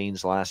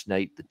Hurricanes last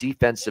night. The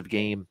defensive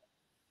game,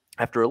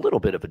 after a little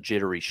bit of a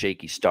jittery,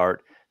 shaky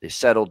start, They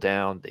settled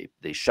down.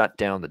 They shut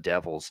down the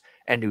Devils.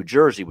 And New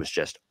Jersey was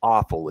just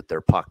awful with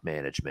their puck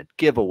management.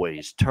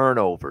 Giveaways,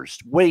 turnovers,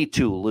 way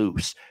too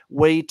loose,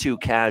 way too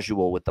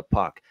casual with the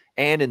puck,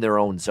 and in their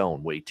own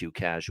zone, way too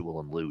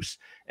casual and loose.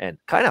 And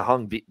kind of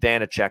hung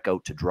Vanacek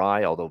out to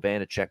dry, although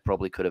Vanacek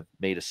probably could have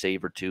made a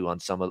save or two on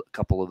a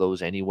couple of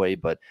those anyway.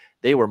 But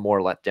he was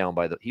more let down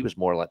by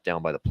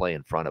the play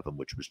in front of him,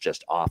 which was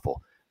just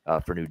awful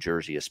for New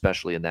Jersey,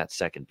 especially in that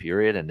second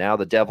period. And now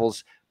the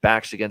Devils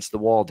backs against the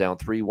wall, down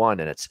 3-1,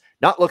 and it's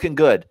not looking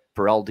good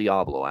for El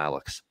Diablo,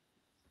 Alex.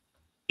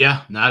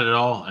 Yeah, not at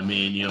all. I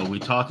mean, we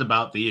talked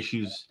about the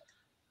issues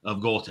of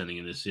goaltending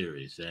in this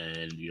series,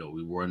 and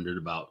we wondered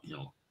about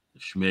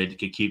if Schmidt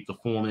could keep the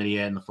form that he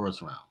had in the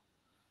first round.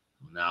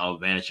 Now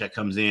Vanacek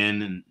comes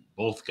in, and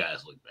both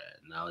guys look bad.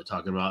 Now they're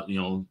talking about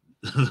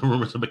the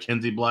rumors of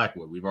Mackenzie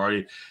Blackwood. We've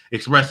already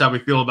expressed how we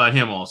feel about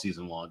him all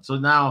season long. So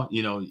now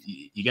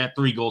you got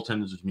 3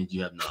 goaltenders, which means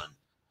you have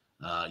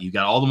none. You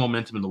got all the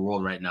momentum in the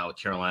world right now with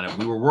Carolina.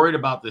 We were worried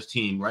about this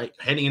team, right?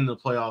 Heading into the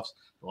playoffs,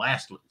 the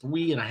last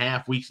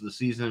 3.5 weeks of the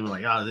season, we're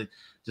like, they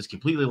just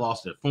completely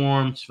lost their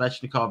form.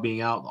 Svechnikov being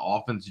out, the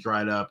offense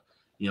dried up,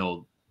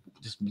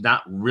 just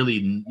not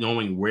really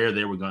knowing where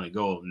they were going to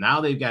go.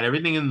 Now they've got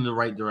everything in the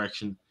right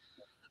direction,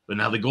 but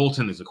now the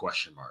goaltending is a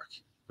question mark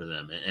for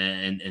them.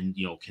 And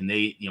can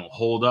they,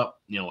 hold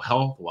up,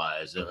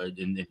 health-wise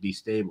and be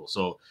stable?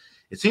 So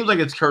it seems like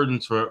it's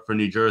curtains for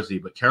New Jersey,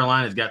 but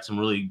Carolina's got some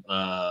really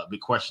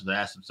big questions to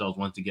ask themselves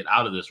once they get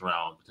out of this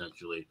round,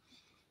 potentially,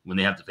 when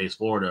they have to face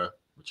Florida,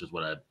 which is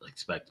what I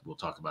expect. We'll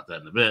talk about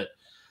that in a bit,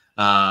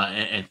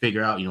 and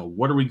figure out,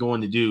 what are we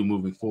going to do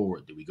moving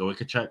forward? Do we go with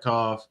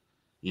Kochetkov?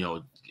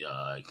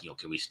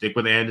 Can we stick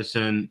with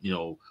Anderson?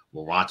 Will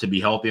Ratta be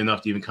healthy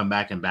enough to even come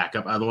back and back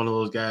up either one of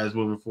those guys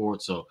moving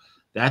forward? So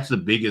that's the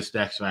biggest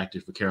X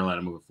factor for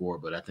Carolina moving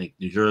forward. But I think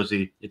New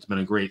Jersey, it's been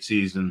a great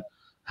season.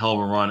 Hell of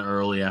a run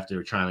early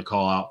after trying to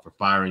call out for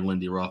firing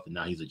Lindy Ruff, and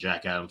now he's a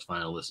Jack Adams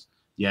finalist.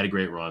 He had a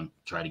great run.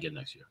 Try to get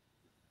next year.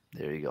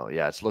 There you go.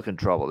 Yeah, it's looking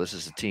trouble. This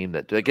is a team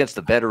that, against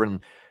the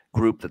veteran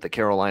group that the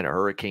Carolina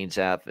Hurricanes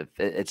have,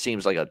 it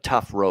seems like a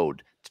tough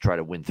road to try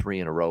to win 3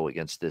 in a row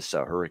against this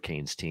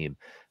Hurricanes team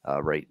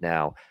right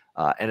now.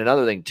 And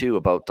another thing, too,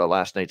 about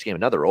last night's game,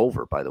 another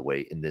over, by the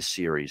way, in this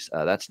series.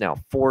 That's now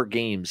 4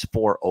 games,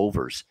 4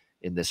 overs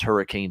in this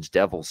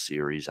Hurricanes-Devils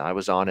series. I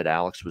was on it.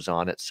 Alex was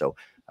on it. So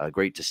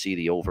great to see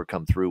the over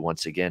come through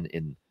once again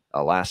in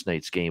last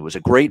night's game. It was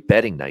a great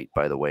betting night,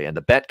 by the way, and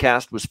the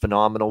betcast was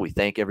phenomenal. We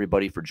thank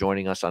everybody for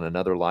joining us on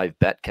another live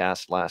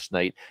betcast last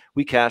night.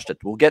 We cashed it.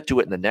 We'll get to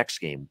it in the next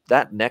game.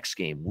 That next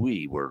game,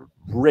 we were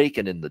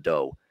raking in the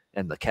dough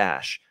and the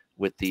cash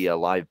with the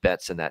live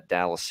bets in that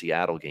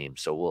Dallas-Seattle game.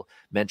 So we'll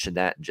mention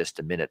that in just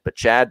a minute. But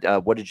Chad,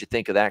 what did you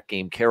think of that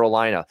game?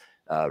 Carolina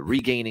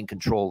regaining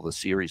control of the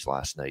series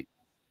last night.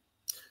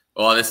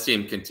 Well, this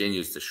team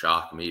continues to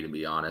shock me, to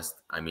be honest.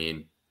 I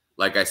mean,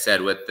 like I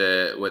said, with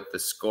the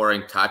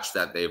scoring touch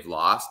that they've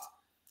lost,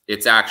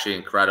 it's actually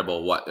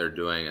incredible what they're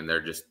doing, and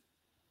they're just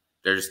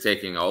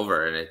taking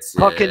over. And it's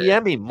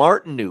Puckanyemi,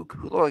 Martinuk.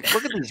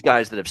 Look at these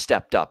guys that have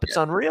stepped up. It's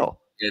unreal.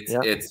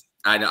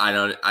 I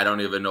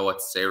don't even know what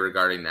to say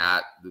regarding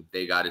that.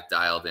 They got it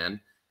dialed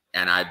in,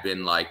 and I've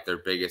been like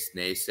their biggest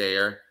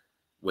naysayer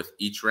with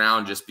each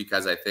round, just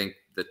because I think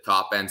the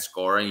top end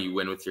scoring, you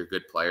win with your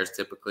good players.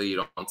 Typically,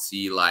 you don't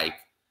see like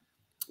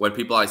when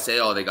people always say,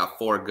 oh, they got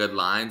 4 good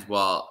lines,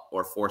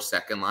 or 4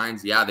 second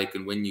lines. Yeah, they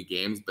can win you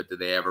games, but do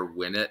they ever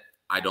win it?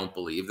 I don't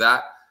believe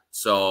that.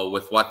 So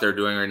with what they're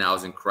doing right now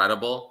is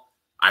incredible.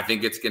 I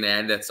think it's going to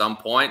end at some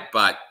point,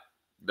 but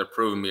they're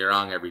proving me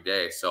wrong every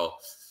day. So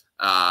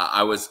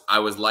I was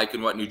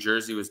liking what New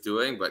Jersey was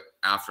doing, but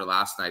after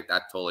last night,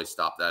 that totally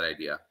stopped that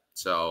idea.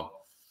 So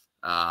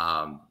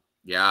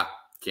yeah,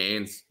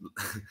 Canes,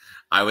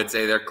 I would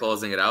say they're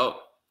closing it out,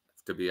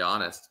 to be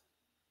honest.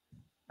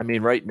 I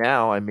mean, right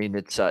now,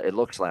 it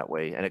looks that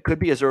way, and it could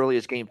be as early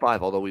as Game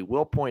 5. Although we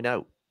will point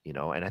out,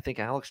 and I think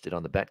Alex did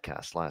on the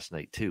betcast last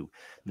night too,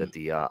 that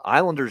the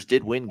Islanders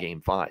did win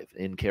Game 5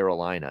 in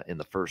Carolina in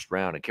the first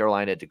round, and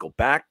Carolina had to go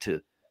back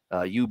to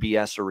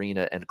UBS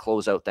Arena and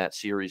close out that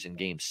series in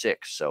Game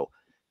 6. So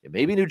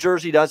maybe New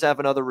Jersey does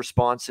have another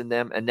response in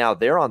them, and now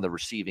they're on the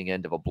receiving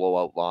end of a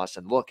blowout loss.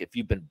 And look, if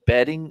you've been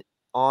betting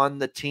on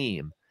the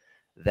team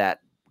that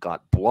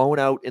got blown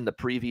out in the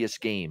previous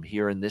game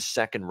here in this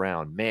second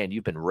round, man,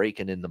 you've been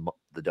raking in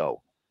the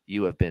dough.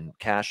 You have been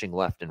cashing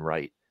left and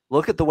right.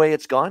 Look at the way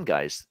it's gone,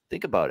 guys.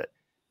 Think about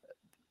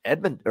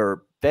it.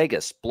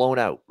 Vegas blown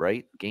out,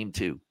 right? Game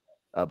 2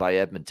 by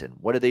Edmonton.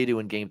 What do they do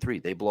in Game 3?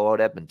 They blow out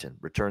Edmonton,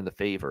 return the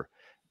favor.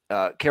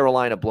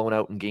 Carolina blown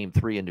out in Game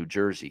 3 in New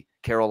Jersey.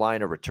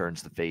 Carolina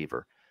returns the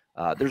favor.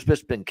 There's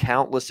just been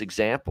countless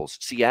examples.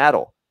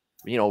 Seattle,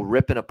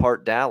 ripping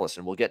apart Dallas,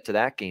 and we'll get to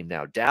that game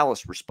now.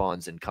 Dallas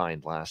responds in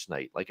kind last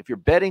night. Like, if you're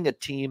betting a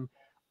team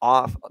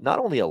off not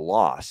only a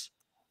loss,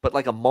 but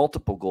like a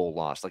multiple goal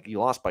loss, like you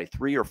lost by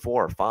 3 or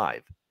 4 or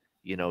 5,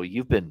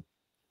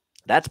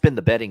 that's been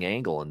the betting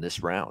angle in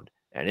this round,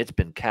 and it's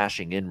been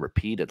cashing in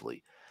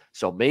repeatedly.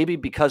 So maybe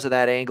because of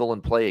that angle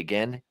in play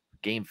again,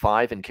 Game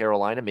 5 in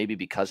Carolina. Maybe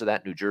because of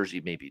that, New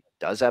Jersey maybe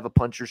does have a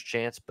puncher's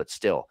chance, but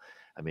still,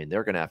 I mean,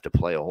 they're going to have to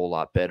play a whole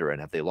lot better.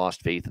 And have they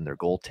lost faith in their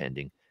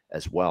goaltending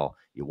as well?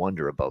 You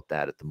wonder about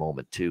that at the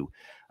moment, too.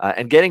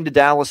 And getting to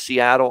Dallas,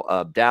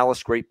 Seattle,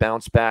 Dallas, great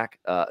bounce back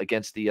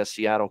against the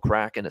Seattle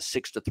Kraken, a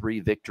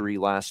 6-3 victory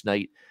last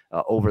night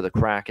over the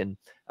Kraken.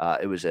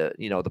 It was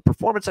the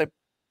performance I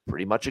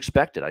pretty much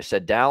expected. I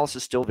said Dallas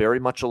is still very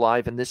much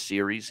alive in this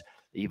series,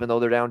 even though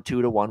they're down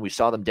 2-1. We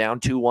saw them down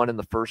 2-1 in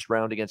the first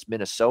round against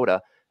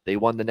Minnesota. They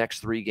won the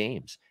next 3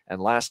 games.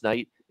 And last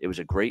night, it was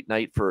a great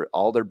night for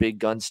all their big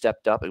guns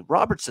stepped up. And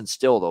Robertson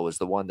still, though, is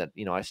the one that,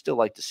 I still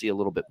like to see a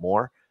little bit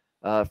more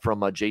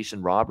from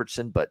Jason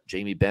Robertson. But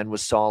Jamie Benn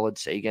was solid.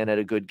 Sagan had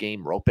a good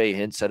game. Rope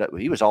Hintz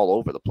he was all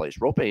over the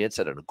place. Rope Hintz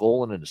had a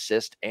goal and an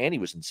assist, and he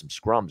was in some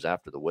scrums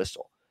after the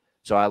whistle.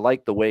 So I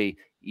like the way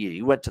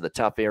he went to the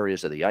tough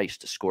areas of the ice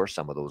to score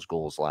some of those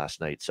goals last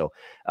night. So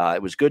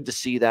it was good to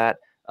see that.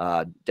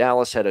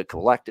 Dallas had a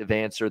collective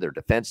answer. Their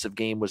defensive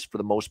game was, for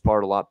the most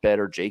part, a lot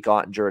better. Jake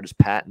Ottinger had his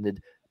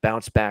patented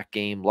bounce-back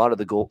game. A lot of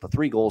the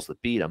 3 goals that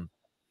beat him,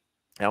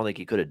 I don't think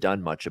he could have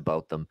done much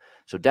about them.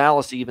 So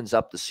Dallas evens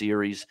up the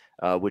series,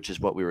 which is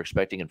what we were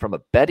expecting. And from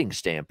a betting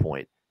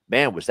standpoint,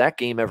 man, was that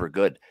game ever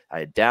good. I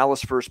had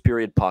Dallas first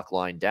period puck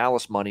line,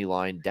 Dallas money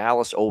line,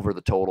 Dallas over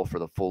the total for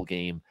the full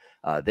game.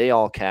 They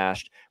all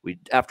cashed.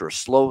 After a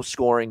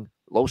low-scoring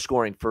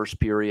first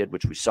period,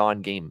 which we saw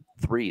in Game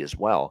 3 as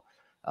well,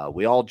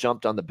 we all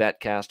jumped on the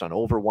betcast on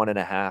over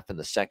 1.5 in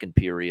the second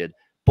period.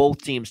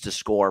 Both teams to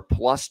score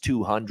plus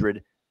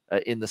 200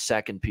 in the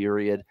second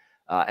period.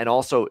 And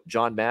also,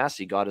 John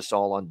Massey got us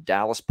all on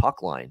Dallas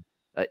puck line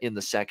in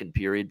the second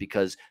period,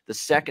 because the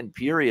second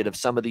period of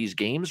some of these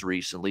games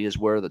recently is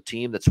where the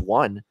team that's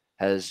won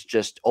has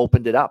just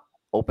opened up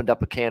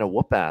a can of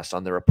whoop ass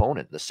on their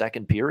opponent in the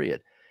second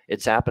period.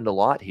 It's happened a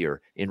lot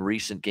here in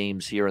recent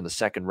games here in the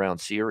second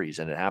round series,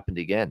 and it happened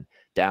again.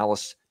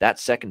 Dallas, that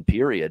second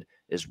period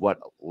is what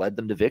led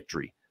them to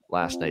victory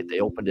last night.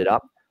 They opened it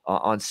up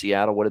on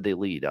Seattle. What did they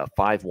lead?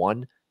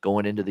 5-1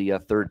 going into the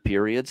third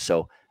period.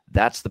 So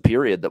that's the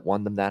period that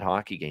won them that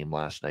hockey game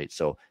last night.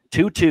 So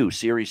 2-2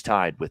 series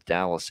tied with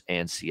Dallas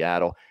and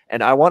Seattle.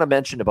 And I want to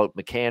mention about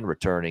McCann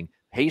returning.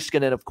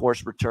 Heiskanen, of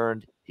course,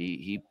 returned.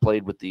 He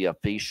played with the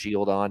face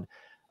shield on.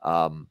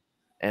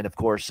 And, of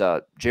course,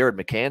 Jared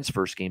McCann's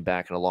first game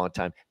back in a long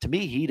time. To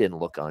me, he didn't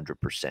look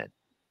 100%.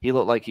 He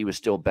looked like he was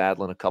still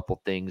battling a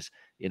couple things,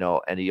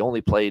 and he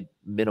only played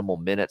minimal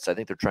minutes. I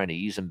think they're trying to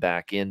ease him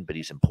back in, but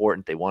he's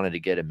important. They wanted to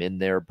get him in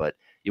there. But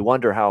you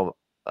wonder how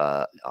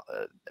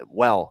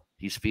well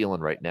he's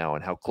feeling right now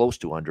and how close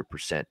to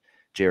 100%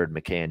 Jared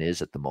McCann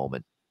is at the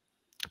moment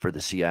for the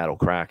Seattle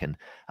Kraken.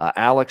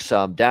 Alex,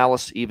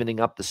 Dallas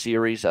evening up the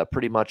series,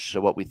 pretty much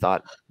what we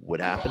thought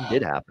would happen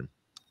did happen.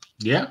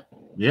 Yeah.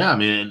 I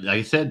mean, like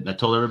I said, I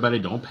told everybody,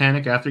 don't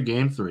panic after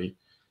Game 3.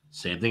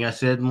 Same thing I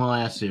said in the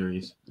last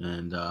series.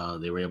 And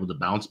they were able to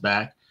bounce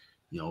back.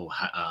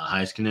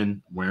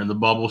 Heiskanen wearing the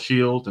bubble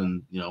shield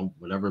and,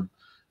 whatever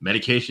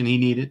medication he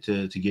needed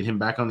to get him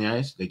back on the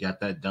ice. They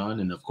got that done.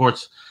 And, of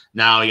course,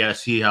 now you got to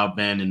see how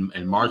Ben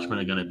and Marchman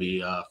are going to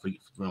be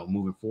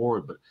moving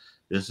forward. But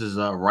this is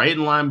right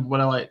in line with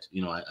what I liked.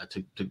 I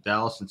took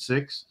Dallas in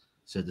 6,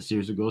 said the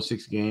series would go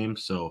 6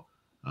 games. So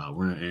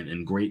we're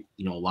in great,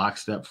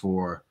 lockstep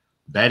for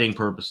betting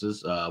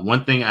purposes.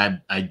 One thing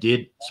I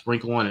did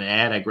sprinkle on an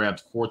ad, I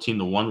grabbed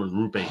 14-1 with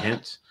Rupe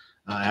Hintz.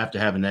 After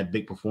having that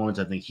big performance,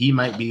 I think he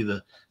might be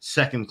the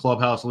second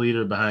clubhouse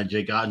leader behind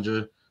Jake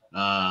Ottinger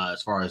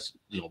as far as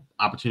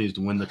opportunities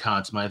to win the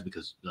Conn Smythe,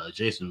 because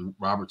Jason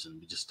Robertson,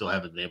 we just still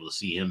haven't been able to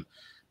see him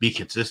be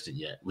consistent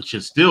yet, which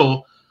is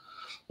still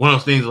one of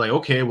those things like,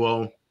 okay,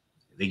 well,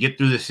 they get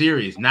through the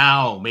series.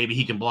 Now maybe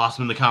he can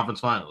blossom in the conference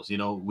finals.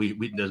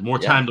 There's more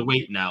time to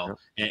wait now,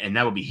 and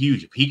that would be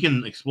huge. If he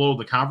can explode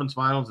the conference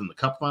finals and the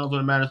cup finals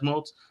when it matters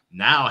most,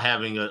 now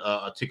having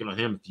a ticket on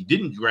him, if you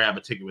didn't grab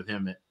a ticket with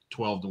him at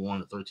 12-1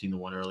 or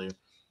 13-1 earlier,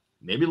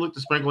 maybe look to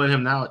sprinkle at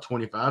him now at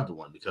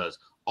 25-1, because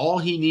all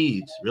he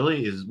needs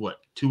really is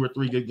 2 or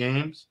 3 good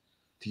games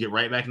to get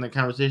right back in that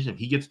conversation. If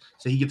he gets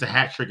a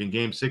hat trick in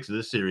Game 6 of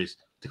this series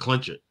to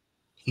clinch it,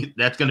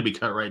 that's going to be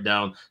cut right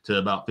down to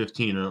about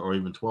 15 or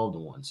even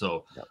 12-1.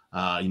 So,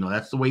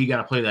 that's the way you got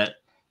to play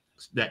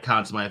that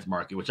Conn Smythe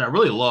market, which I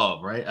really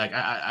love, right? Like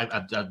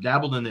I've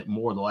dabbled in it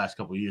more the last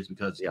couple of years,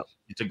 because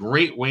it's a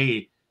great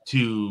way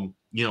to,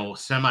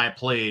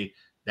 semi-play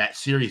that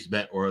series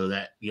bet or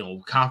that,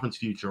 conference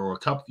future or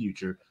cup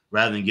future,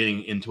 rather than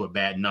getting into a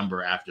bad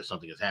number after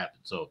something has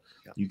happened. So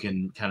you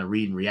can kind of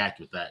read and react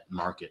with that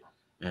market.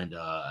 And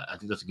I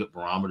think that's a good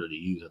barometer to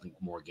use. I think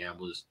more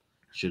gamblers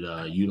should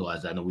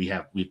utilize that. I know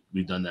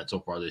we've done that so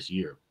far this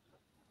year.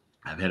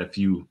 I've had a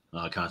few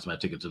Conn Smythe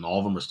tickets, and all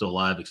of them are still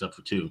live except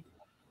for 2.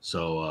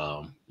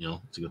 So,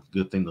 it's a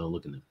good thing to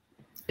look into.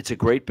 It's a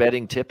great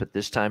betting tip at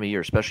this time of year,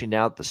 especially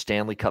now that the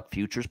Stanley Cup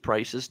futures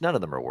prices, none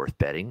of them are worth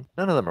betting.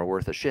 None of them are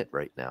worth a shit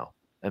right now.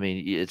 I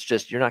mean, it's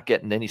just you're not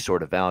getting any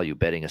sort of value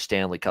betting a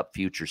Stanley Cup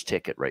futures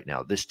ticket right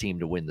now, this team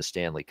to win the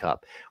Stanley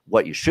Cup.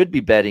 What you should be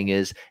betting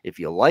is if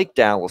you like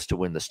Dallas to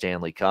win the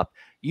Stanley Cup,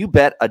 you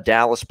bet a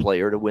Dallas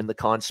player to win the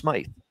Conn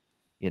Smythe.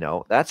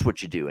 That's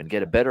what you do and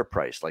get a better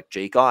price like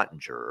Jake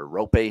Ottinger or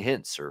Rope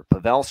Hintz or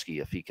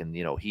Pavelski if he can,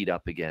 heat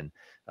up again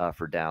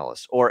for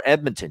Dallas. Or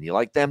Edmonton, you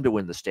like them to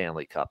win the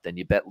Stanley Cup. Then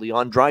you bet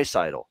Leon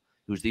Draisaitl,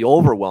 who's the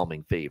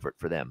overwhelming favorite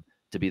for them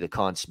to be the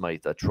Conn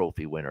Smythe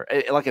trophy winner.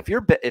 Like if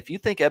you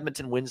think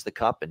Edmonton wins the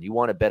Cup and you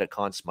want to bet a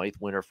Conn Smythe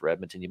winner for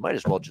Edmonton, you might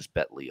as well just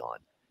bet Leon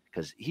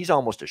because he's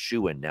almost a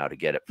shoo-in now to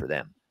get it for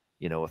them,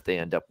 if they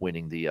end up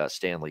winning the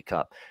Stanley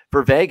Cup.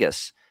 For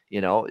Vegas,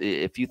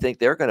 if you think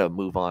they're going to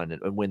move on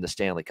and win the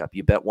Stanley Cup,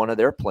 you bet one of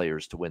their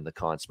players to win the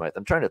Conn Smythe.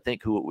 I'm trying to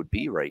think who it would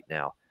be right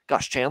now.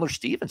 Gosh, Chandler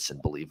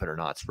Stevenson, believe it or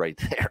not, is right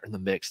there in the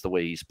mix the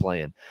way he's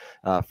playing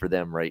for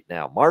them right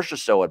now.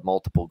 Marchessault had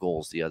multiple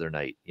goals the other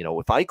night.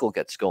 If Eichel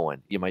gets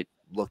going, you might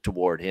look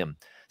toward him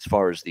as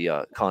far as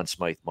the Conn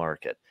Smythe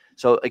market.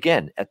 So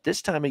again, at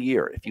this time of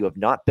year, if you have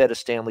not bet a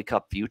Stanley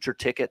Cup future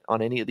ticket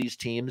on any of these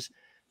teams,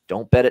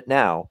 don't bet it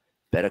now.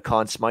 Bet a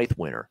Conn Smythe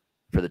winner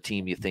for the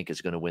team you think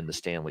is going to win the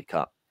Stanley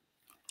Cup.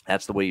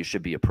 That's the way you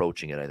should be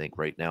approaching it, I think,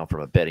 right now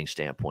from a betting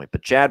standpoint.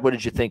 But Chad, what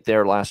did you think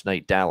there last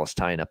night, Dallas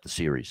tying up the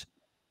series?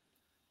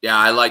 Yeah,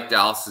 I like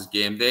Dallas's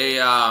game. They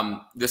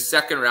the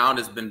second round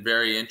has been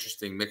very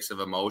interesting, mix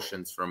of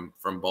emotions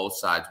from both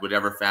sides.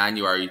 Whatever fan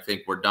you are, you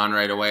think we're done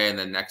right away, and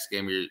then next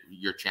game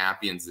you're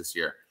champions this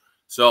year.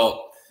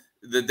 So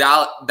the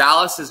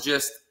Dallas is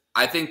just,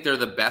 I think they're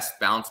the best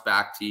bounce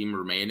back team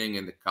remaining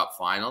in the Cup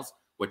Finals,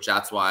 which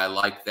that's why I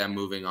like them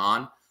moving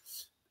on.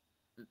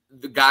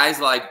 The guys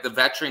like the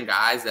veteran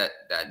guys that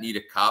need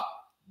a cup,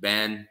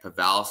 Ben,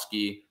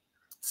 Pavelski,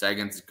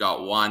 Seguin's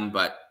got one,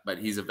 but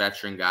he's a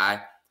veteran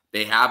guy.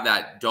 They have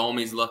that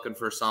Domi's looking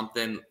for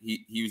something.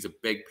 He was a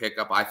big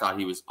pickup. I thought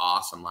he was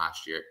awesome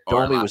last year.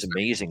 Domi was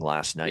amazing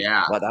last night.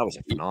 Yeah. Well, that was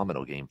a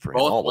phenomenal game for him.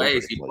 Both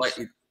ways. He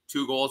played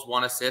 2 goals,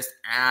 1 assist,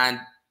 and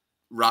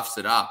roughs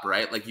it up,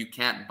 right? Like you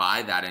can't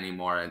buy that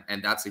anymore.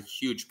 And that's a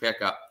huge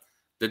pickup.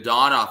 The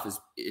Donoff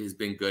has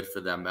been good for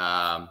them.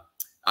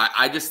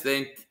 I just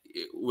think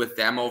with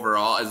them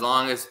overall, as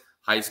long as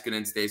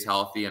Heiskanen stays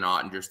healthy and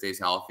Ottinger stays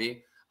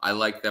healthy, I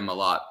like them a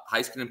lot.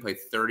 Heiskanen played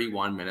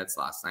 31 minutes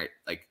last night.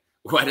 Like,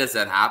 why does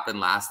that happen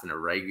last in a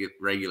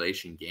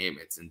regulation game?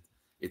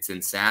 It's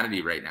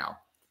insanity right now.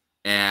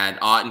 And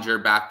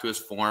Ottinger back to his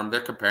form.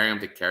 They're comparing him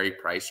to Carey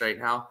Price right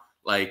now.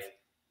 Like,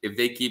 if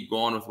they keep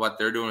going with what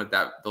they're doing with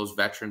those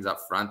veterans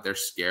up front, they're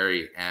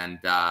scary. And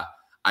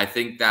I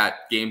think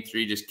that game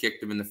 3 just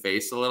kicked them in the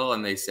face a little,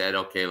 and they said,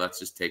 okay, let's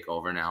just take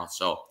over now.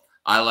 So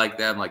I like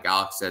them, like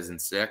Alex says, in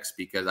 6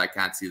 because I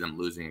can't see them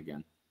losing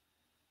again.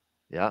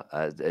 Yeah,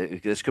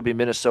 this could be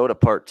Minnesota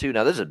part 2.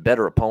 Now, this is a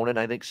better opponent,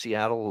 I think,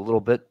 Seattle a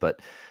little bit, but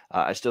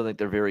I still think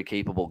they're very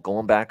capable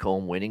going back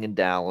home, winning in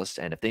Dallas.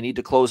 And if they need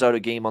to close out a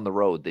game on the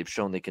road, they've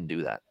shown they can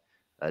do that.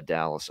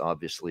 Dallas,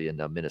 obviously,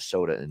 and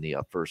Minnesota in the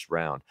first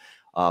round.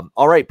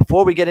 All right,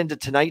 before we get into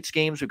tonight's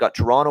games, we've got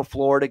Toronto,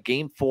 Florida,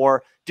 game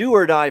 4, do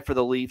or die for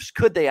the Leafs.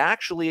 Could they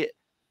actually,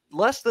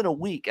 less than a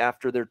week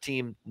after their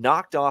team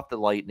knocked off the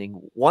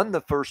Lightning, won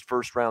the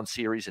first round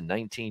series in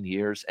 19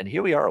 years, and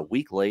here we are a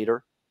week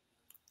later,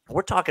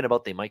 we're talking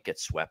about they might get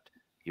swept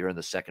here in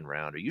the second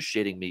round. Are you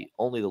shitting me?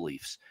 Only the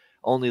Leafs.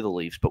 Only the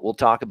Leafs. But we'll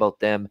talk about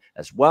them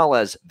as well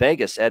as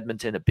Vegas,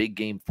 Edmonton, a big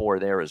game 4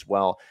 there as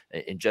well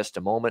in just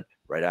a moment,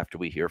 right after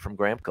we hear from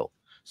Gramco.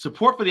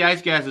 Support for the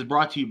Ice Guys is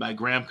brought to you by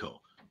Gramco.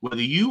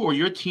 Whether you or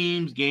your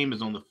team's game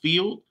is on the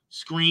field,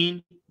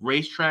 screen,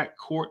 racetrack,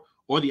 court,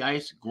 or the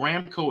ice,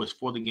 Gramco is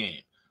for the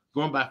game.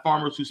 Grown by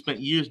farmers who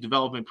spent years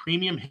developing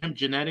premium hemp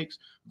genetics,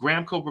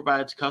 Gramco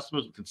provides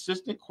customers with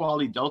consistent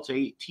quality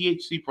Delta-8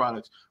 THC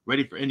products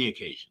ready for any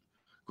occasion.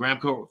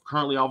 Gramco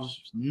currently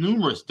offers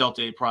numerous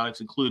Delta-8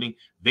 products, including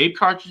vape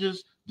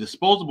cartridges,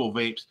 disposable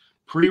vapes,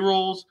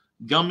 pre-rolls,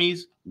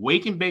 gummies,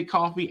 wake and bake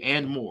coffee,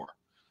 and more.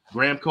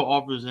 Gramco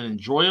offers an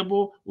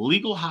enjoyable,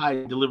 legal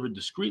high delivered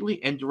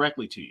discreetly and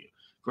directly to you.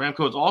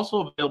 Gramco is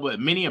also available at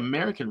many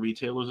American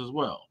retailers as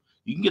well.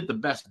 You can get the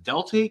best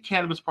Delta-8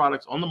 cannabis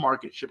products on the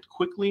market shipped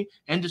quickly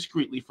and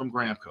discreetly from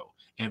Gramco.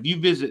 And if you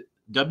visit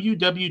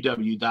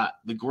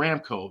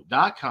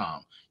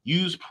www.thegramco.com,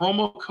 use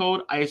promo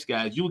code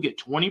ICEGUYS, you will get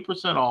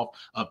 20% off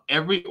of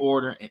every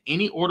order, and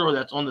any order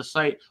that's on the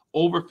site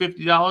over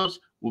 $50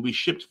 will be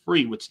shipped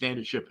free with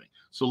standard shipping.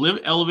 So live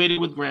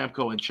elevated with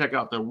Gramco and check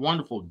out their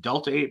wonderful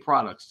Delta-8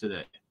 products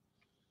today.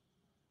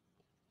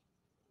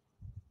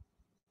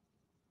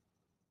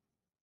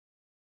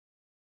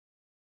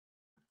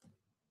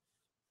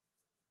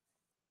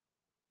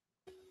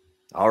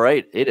 All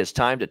right, it is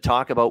time to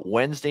talk about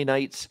Wednesday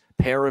night's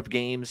pair of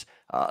games,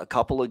 a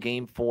couple of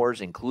game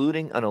 4s,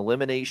 including an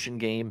elimination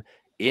game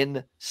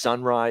in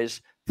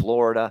Sunrise,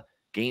 Florida.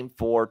 Game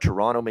 4,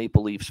 Toronto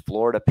Maple Leafs,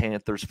 Florida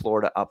Panthers.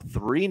 Florida up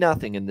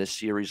 3-0 in this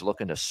series,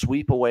 looking to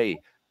sweep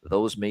away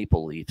those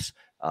Maple Leafs.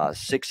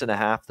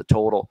 6.5 the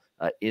total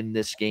in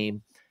this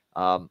game.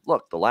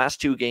 Look, the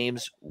last 2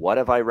 games, what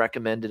have I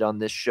recommended on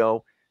this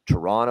show?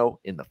 Toronto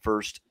in the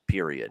first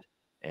period.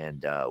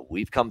 And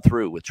we've come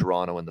through with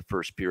Toronto in the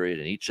first period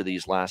in each of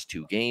these last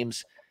 2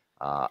 games.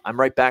 I'm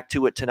right back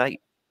to it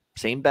tonight.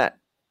 Same bet.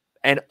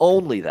 And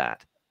only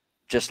that,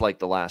 just like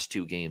the last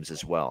 2 games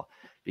as well.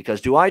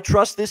 Because do I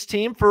trust this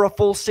team for a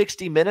full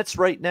 60 minutes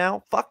right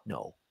now? Fuck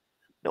no.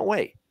 No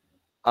way.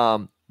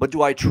 But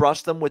do I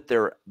trust them with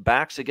their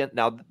backs against?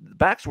 Now, the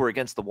backs were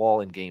against the wall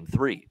in game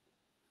 3.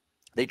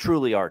 They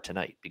truly are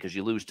tonight, because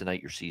you lose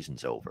tonight, your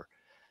season's over.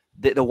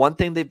 The one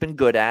thing they've been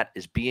good at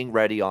is being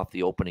ready off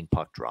the opening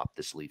puck drop,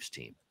 this Leafs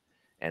team.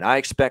 And I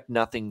expect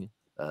nothing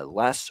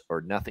less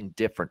or nothing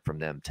different from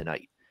them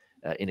tonight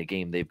in a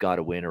game they've got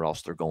to win, or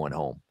else they're going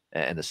home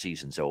and the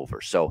season's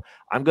over. So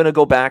I'm going to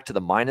go back to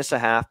the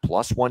 -0.5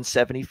 plus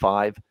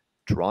 175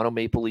 Toronto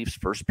Maple Leafs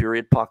first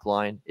period puck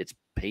line. It's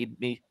paid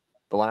me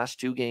the last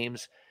 2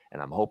 games,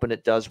 and I'm hoping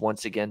it does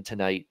once again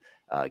tonight.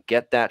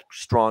 Get that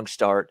strong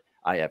start.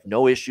 I have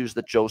no issues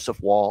that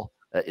Joseph Woll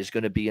is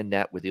going to be in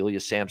net with Ilya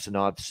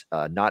Samsonov's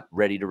not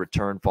ready to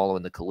return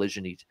following the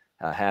collision he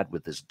had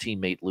with his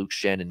teammate Luke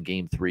Schenn in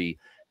game 3.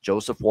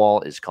 Joseph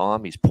Woll is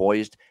calm. He's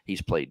poised.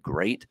 He's played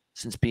great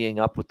since being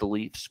up with the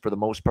Leafs for the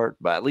most part,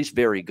 but at least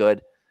very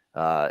good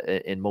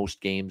in most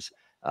games.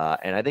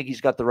 And I think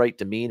he's got the right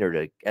demeanor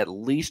to at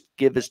least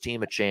give his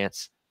team a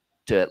chance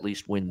to at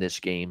least win this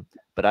game.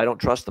 But I don't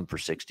trust them for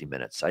 60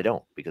 minutes. I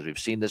don't, because we've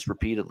seen this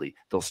repeatedly.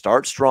 They'll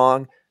start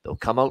strong. They'll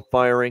come out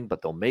firing,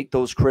 but they'll make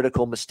those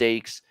critical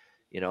mistakes.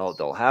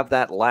 They'll have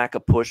that lack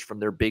of push from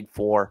their big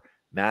 4,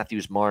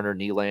 Matthews, Marner,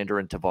 Nylander,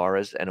 and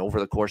Tavares. And over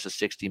the course of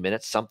 60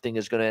 minutes, something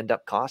is going to end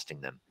up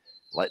costing them,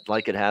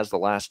 like it has the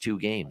last 2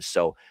 games.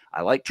 So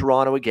I like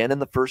Toronto again in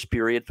the first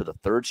period for the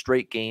 3rd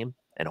straight game,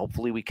 and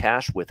hopefully we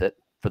cash with it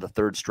for the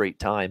 3rd straight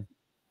time.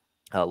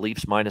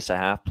 Leafs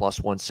 -0.5 plus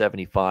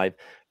 175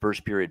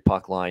 first period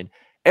puck line.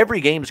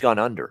 Every game's gone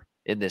under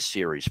in this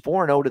series,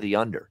 4-0 to the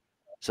under.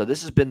 So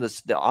this has been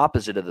the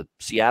opposite of the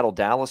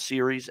Seattle-Dallas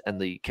series and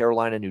the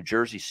Carolina-New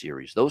Jersey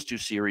series. Those 2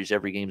 series,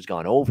 every game's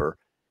gone over.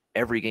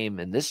 Every game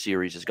in this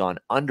series has gone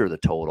under the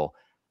total.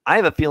 I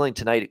have a feeling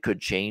tonight it could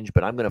change,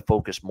 but I'm going to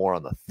focus more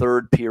on the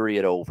 3rd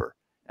period over,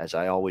 as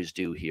I always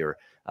do here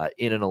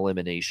in an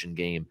elimination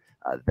game.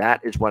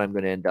 That is what I'm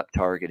going to end up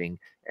targeting.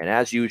 And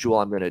as usual,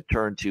 I'm going to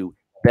turn to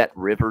Bet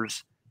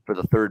Rivers for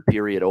the 3rd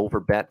period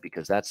over bet,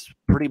 because that's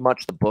pretty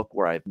much the book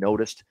where I've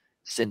noticed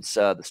since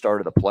the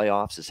start of the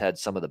playoffs has had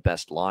some of the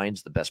best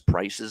lines, the best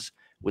prices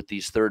with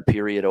these 3rd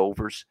period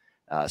overs.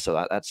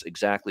 So that's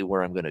exactly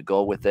where I'm going to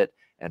go with it.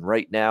 And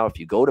right now, if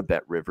you go to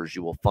Bet Rivers,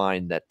 you will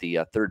find that the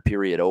 3rd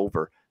period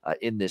over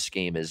in this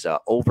game is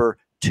over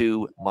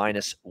 2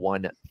 minus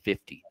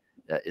 150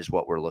 is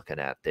what we're looking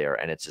at there.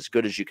 And it's as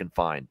good as you can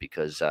find,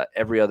 because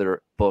every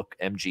other book,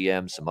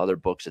 MGM, some other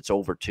books, it's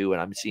over 2.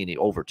 And I'm seeing the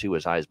over 2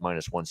 as high as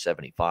minus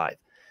 175,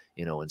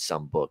 in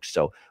some books.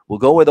 So we'll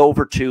go with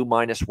over 2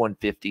 minus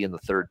 150 in the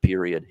 3rd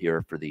period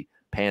here for the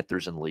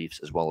Panthers and Leafs,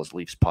 as well as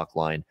Leafs puck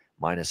line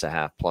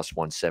 -0.5 plus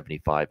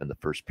 175 in the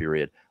first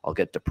period. I'll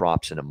get to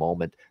props in a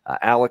moment.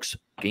 Alex,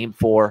 game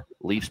 4,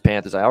 Leafs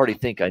Panthers. I already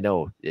think I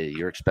know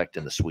you're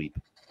expecting the sweep.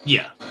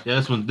 Yeah.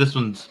 This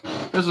one's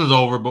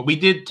over. But we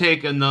did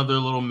take another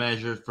little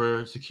measure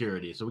for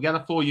security. So we got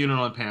a full unit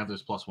on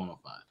Panthers plus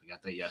 105. We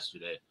got that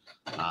yesterday.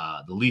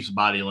 The Leafs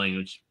body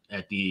language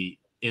at the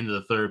end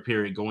of the 3rd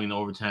period, going to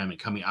overtime and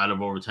coming out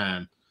of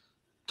overtime,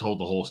 told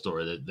the whole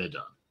story. They're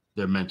done.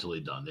 They're mentally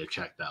done. They're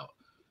checked out.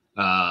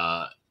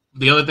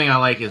 The other thing I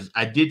like is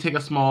I did take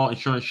a small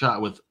insurance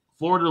shot with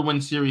Florida to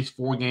win series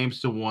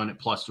 4-1 at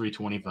plus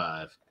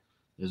 325.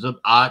 There's an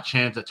odd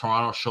chance that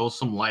Toronto shows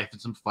some life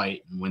and some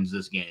fight and wins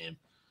this game,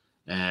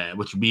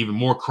 which would be even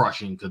more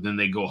crushing, because then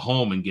they go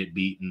home and get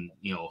beaten.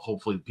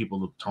 Hopefully the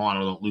people of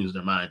Toronto don't lose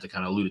their minds. I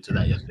kind of alluded to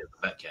that yesterday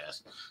at the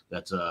Betcast.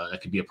 That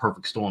could be a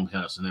perfect storm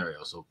kind of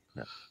scenario. So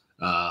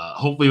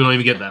hopefully we don't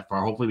even get that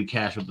far. Hopefully we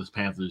cash with this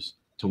Panthers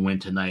to win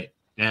tonight.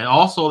 And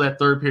also that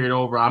 3rd period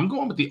over, I'm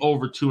going with the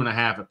over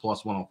 2.5 at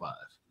plus 105.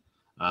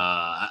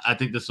 I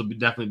think this will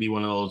definitely be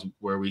one of those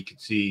where we could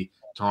see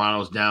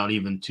Toronto's down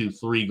even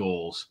 2-3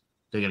 goals.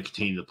 They're going to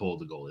continue to pull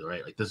the goalie,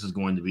 right? Like, this is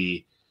going to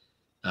be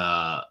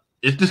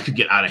if this could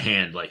get out of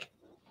hand, like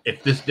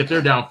if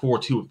they're down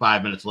 4-2 with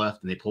 5 minutes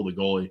left and they pull the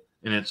goalie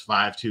and it's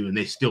 5-2, and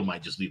they still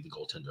might just leave the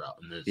goaltender out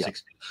in the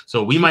 60.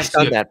 So we might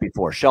see that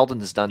before. Sheldon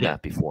has done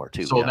that before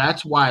too. So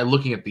that's why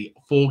looking at the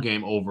full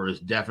game over is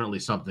definitely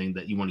something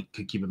that you want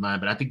to keep in mind.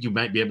 But I think you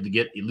might be able to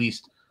get at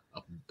least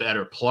a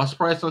better plus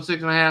price on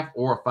 6.5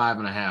 or a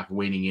 5.5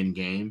 waiting in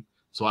game.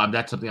 So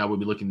that's something I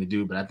would be looking to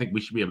do. But I think we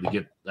should be able to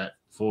get that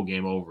full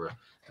game over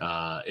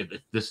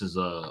if this is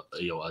a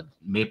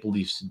Maple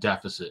Leafs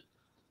deficit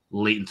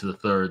late into the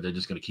 3rd. They're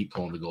just going to keep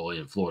pulling the goalie,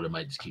 and Florida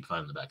might just keep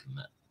finding the back of the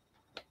net.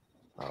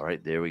 All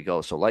right, there we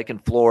go. So like in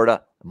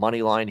Florida,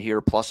 money line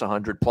here, plus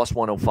 100, plus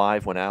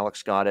 105 when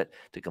Alex got it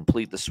to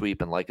complete the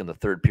sweep, and like in the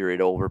 3rd period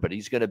over. But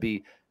he's going to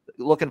be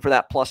looking for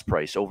that plus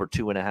price, over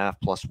 2.5,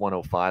 plus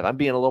 105. I'm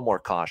being a little more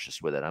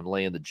cautious with it. I'm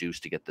laying the juice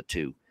to get the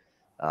 2.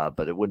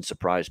 But it wouldn't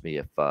surprise me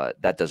if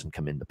that doesn't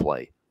come into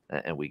play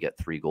and we get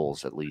 3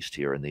 goals at least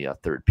here in the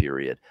 3rd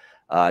period.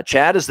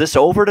 Chad, is this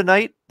over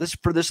tonight?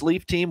 For this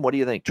Leaf team? What do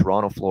you think?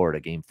 Toronto, Florida,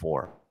 Game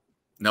 4.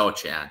 No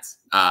chance.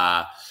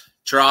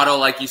 Toronto,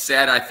 like you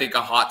said, I think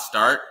a hot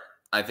start.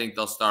 I think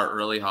they'll start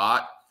really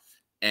hot.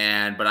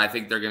 But I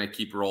think they're going to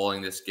keep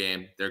rolling this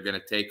game. They're going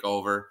to take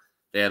over.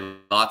 They had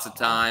lots of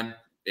time.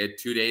 They had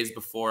 2 days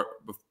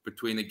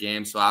between the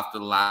games. So after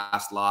the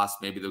last loss,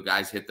 maybe the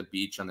guys hit the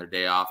beach on their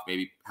day off,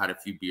 maybe had a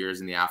few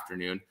beers in the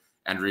afternoon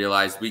and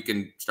realized we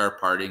can start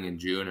partying in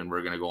June and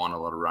we're going to go on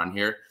a little run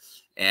here.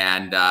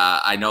 And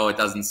I know it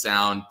doesn't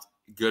sound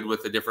good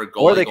with a different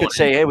goal. Or they could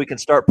say, hey, we can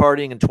start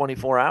partying in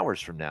 24 hours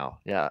from now.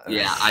 Yeah.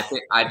 Yeah, I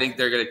think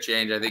they're going to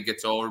change. I think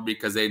it's over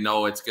because they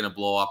know it's going to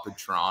blow up in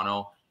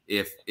Toronto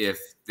if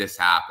this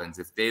happens.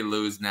 If they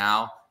lose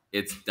now,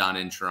 it's done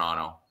in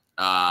Toronto.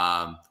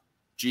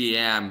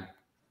 GM,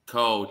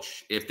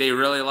 coach, if they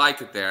really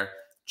like it there,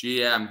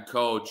 GM,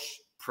 coach,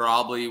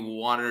 probably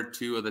 1 or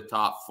 2 of the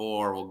top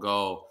 4 will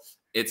go.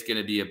 It's going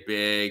to be a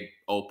big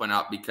open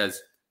up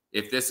because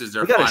if this is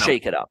their final, we got to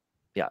shake it up.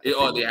 Yeah.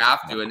 They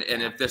have to. And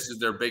if this is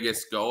their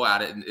biggest go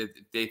at it, and if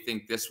they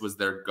think this was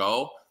their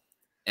go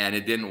and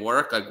it didn't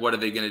work, like what are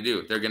they going to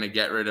do? They're going to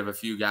get rid of a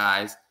few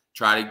guys,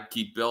 try to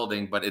keep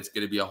building, but it's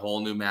going to be a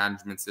whole new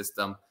management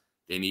system.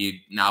 They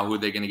need now who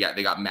they're going to get.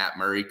 They got Matt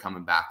Murray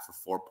coming back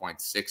for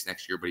 4.6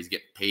 next year, but he's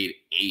getting paid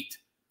 8.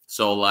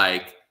 So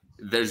like,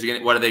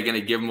 what are they going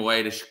to give him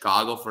away to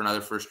Chicago for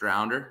another first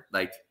rounder?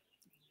 Like,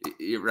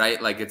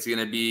 right? Like it's going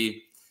to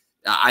be.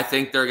 I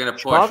think they're going to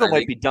push. Chicago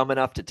might be dumb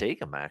enough to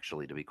take him,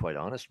 actually, to be quite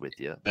honest with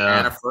you.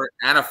 And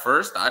a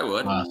first, I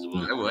would.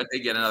 Possibly. I would. They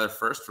get another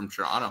first from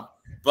Toronto.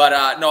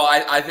 But no,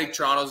 I think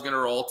Toronto's going to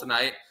roll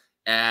tonight,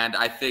 and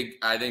I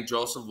think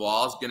Joseph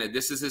Woll is going to.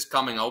 This is his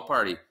coming out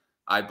party.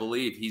 I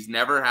believe he's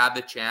never had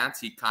the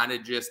chance. He kind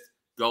of just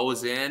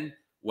goes in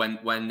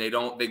when they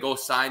go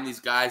sign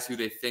these guys who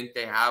they think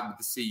they have.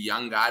 This is a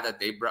young guy that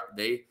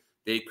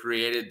they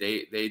created,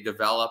 they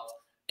developed,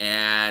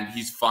 and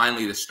he's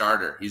finally the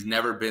starter. He's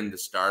never been the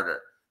starter,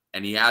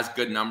 and he has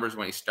good numbers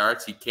when he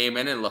starts. He came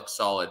in and looked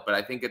solid, but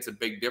I think it's a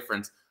big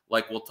difference.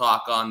 Like we'll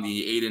talk on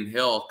the Aiden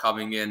Hill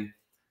coming in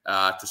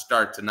to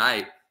start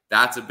tonight.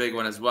 That's a big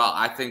one as well.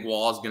 I think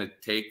Woll is going to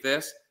take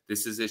this.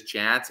 This is his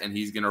chance, and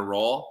he's going to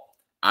roll.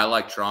 I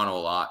like Toronto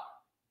a lot.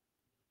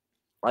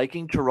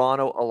 Liking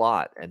Toronto a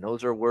lot. And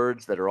those are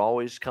words that are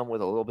always come with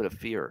a little bit of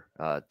fear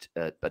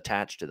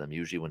attached to them,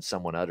 usually when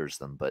someone utters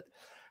them. But,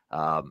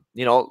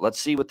 let's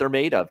see what they're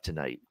made of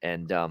tonight.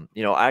 And, I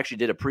actually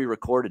did a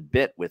pre-recorded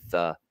bit with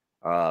Brandon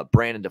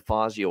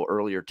DeFazio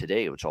earlier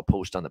today, which I'll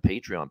post on the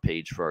Patreon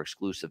page for our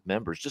exclusive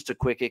members. Just a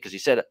quick hit, because he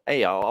said,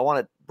 hey, I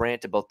want to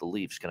rant about the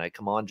Leafs. Can I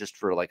come on just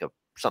for like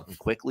something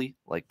quickly,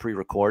 like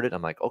pre-recorded?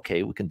 I'm like,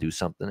 okay, we can do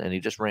something. And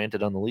he just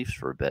ranted on the Leafs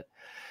for a bit.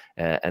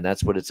 And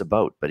that's what it's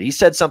about. But he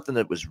said something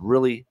that was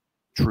really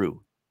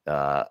true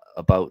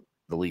about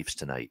the Leafs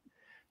tonight.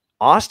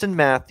 Austin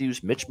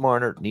Matthews, Mitch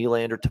Marner,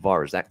 Nylander,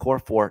 Tavares, that core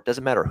 4,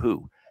 doesn't matter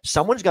who.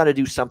 Someone's got to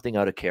do something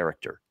out of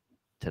character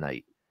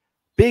tonight.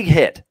 Big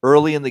hit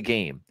early in the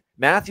game.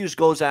 Matthews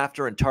goes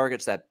after and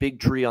targets that big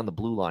tree on the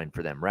blue line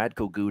for them,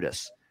 Radko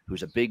Gudas,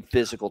 who's a big,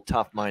 physical,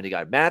 tough-minded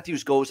guy.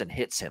 Matthews goes and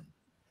hits him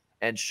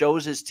and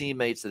shows his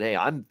teammates that, hey,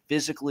 I'm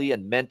physically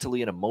and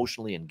mentally and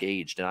emotionally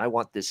engaged, and I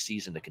want this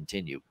season to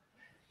continue.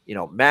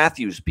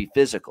 Matthews, be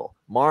physical.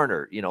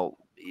 Marner,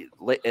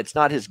 it's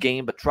not his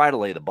game, but try to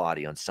lay the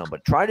body on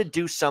somebody. Try to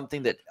do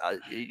something that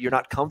you're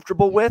not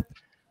comfortable with,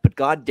 but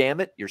God damn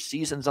it, your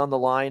season's on the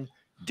line.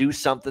 Do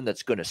something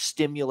that's going to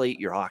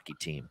stimulate your hockey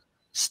team,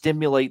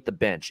 stimulate the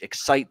bench,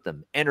 excite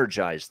them,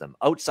 energize them.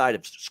 Outside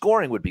of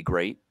scoring would be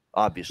great,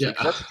 obviously,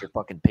 because that's what you're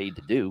fucking paid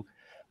to do.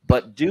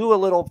 But do a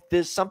little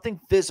something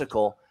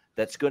physical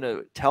that's going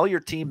to tell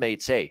your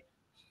teammates, hey,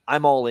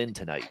 I'm all in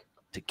tonight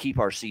to keep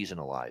our season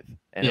alive.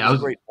 And it was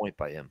a great point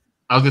by him.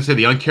 I was going to say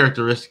the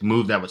uncharacteristic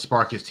move that would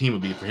spark his team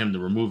would be for him to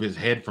remove his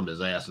head from his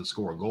ass and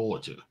score a goal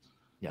or 2.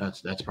 Yeah.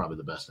 That's probably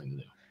the best thing to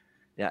do.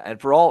 Yeah,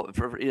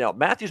 and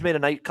Matthews made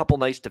a couple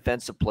nice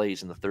defensive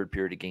plays in the third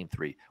period of Game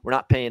 3. We're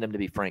not paying him to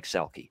be Frank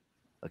Selke,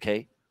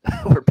 okay?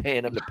 We're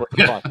paying him to put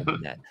the puck in the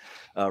net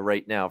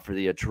right now for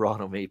the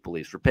Toronto Maple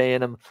Leafs. We're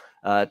paying him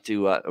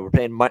we're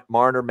paying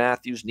Marner,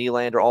 Matthews,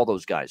 Nylander, all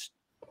those guys.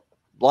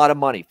 A lot of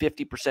money,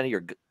 50% of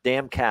your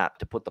damn cap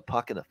to put the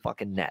puck in the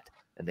fucking net,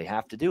 and they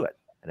have to do it,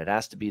 and it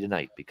has to be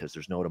tonight because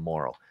there's no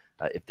tomorrow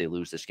if they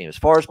lose this game. As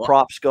far as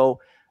props go,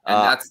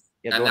 that's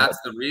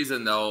the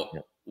reason though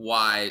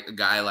why a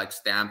guy like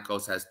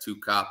Stamkos has 2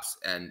 cups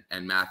and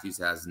Matthews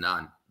has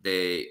none.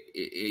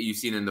 You've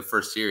seen in the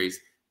first series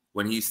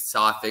when he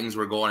saw things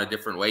were going a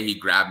different way, he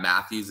grabbed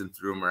Matthews and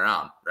threw him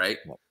around, right?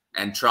 Yeah.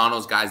 And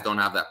Toronto's guys don't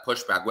have that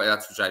pushback.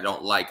 That's what I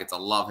don't like. It's a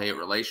love-hate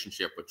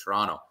relationship with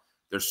Toronto.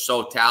 They're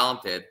so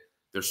talented.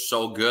 They're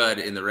so good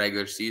in the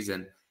regular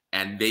season,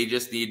 and they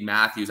just need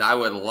Matthews. I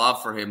would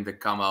love for him to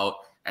come out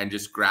and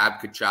just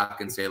grab Tkachuk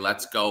and say,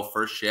 let's go,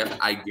 first shift.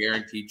 I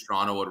guarantee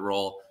Toronto would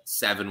roll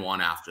 7-1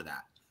 after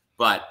that.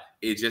 But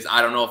it's just,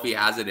 I don't know if he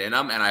has it in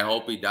him, and I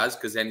hope he does,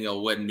 because then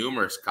he'll win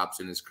numerous cups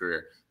in his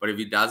career. But if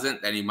he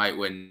doesn't, then he might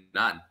win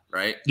none,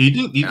 right? Do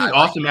you think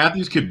Austin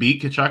Matthews could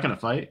beat Tkachuk in a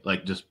fight?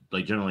 Like, just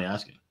like generally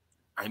asking.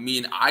 I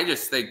mean, I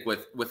just think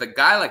with a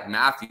guy like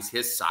Matthews,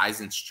 his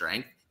size and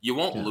strength, you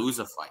won't lose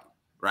a fight,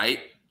 right?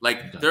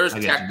 Like, there's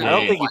technical. I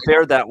don't think he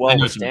fared that well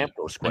with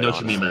Stamkos, quite I know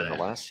what you honestly, mean in the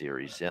last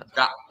series. Yeah.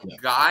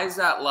 Guys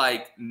that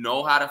like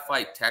know how to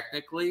fight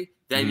technically,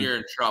 then you're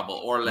in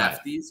trouble. Or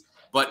lefties.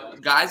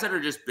 But guys that are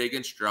just big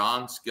and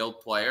strong,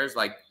 skilled players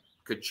like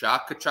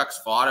Kachuk's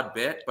fought a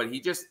bit, but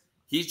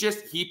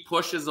he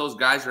pushes those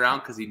guys around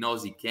because he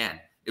knows he can.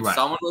 If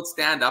someone would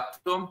stand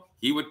up to him,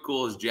 he would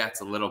cool his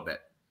jets a little bit.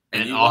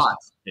 And he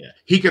lost. Yeah,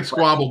 he could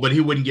squabble, but he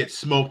wouldn't get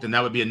smoked, and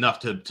that would be enough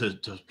to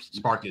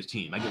spark his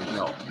team. I get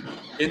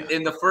it.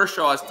 In the first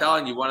show, I was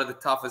telling you, one of the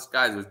toughest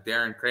guys was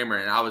Darren Kramer,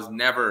 and I was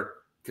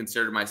never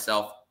considered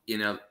myself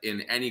in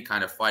any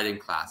kind of fighting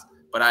class,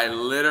 but I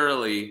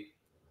literally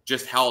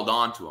just held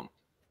on to him.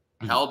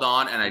 Held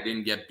on, and I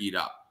didn't get beat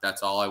up.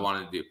 That's all I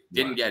wanted to do.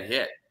 Didn't get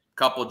hit.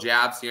 Couple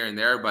jabs here and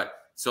there, but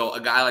so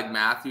a guy like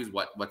Matthews,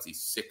 what's he,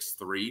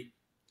 6'3",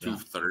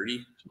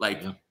 230?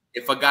 Like,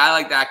 if a guy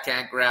like that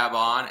can't grab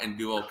on and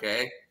do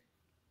okay,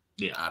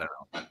 I don't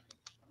know.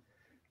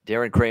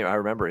 Darren Kramer, I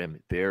remember him.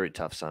 Very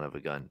tough son of a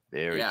gun.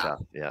 Very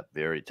tough. Yeah,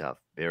 very tough.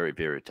 Very,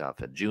 very tough.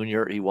 At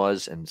junior, he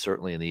was, and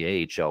certainly in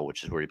the AHL,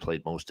 which is where he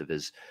played most of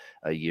his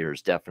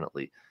years,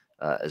 definitely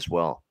as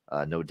well.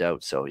 No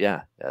doubt. So,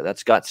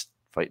 that's guts.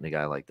 Fighting a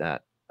guy like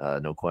that,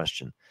 no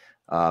question.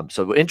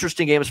 So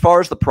interesting game. As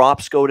far as the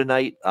props go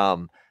tonight,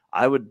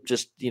 I would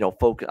just,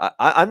 focus.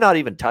 I'm not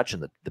even touching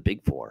the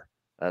big four.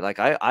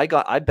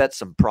 I bet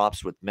some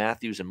props with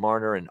Matthews and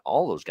Marner and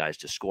all those guys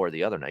to score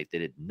the other night. They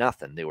did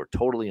nothing. They were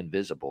totally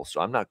invisible.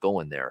 So I'm not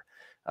going there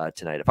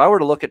tonight. If I were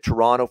to look at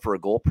Toronto for a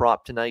goal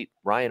prop tonight,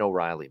 Ryan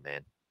O'Reilly,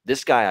 man,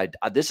 this guy,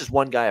 this is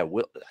one guy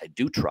I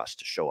do trust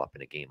to show up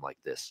in a game like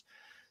this.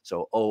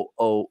 So,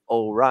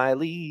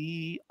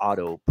 O'Reilly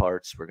Auto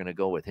Parts. We're going to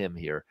go with him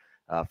here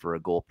for a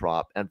goal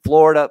prop. And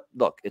Florida,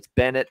 look, it's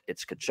Bennett,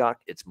 it's Tkachuk,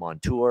 it's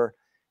Montour,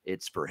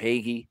 it's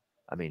Verhaeghe.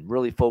 I mean,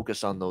 really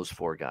focus on those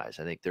four guys.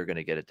 I think they're going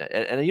to get it done.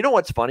 And you know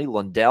what's funny?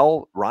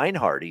 Lundell,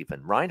 Reinhart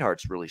even.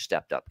 Reinhart's really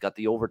stepped up. Got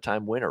the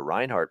overtime winner.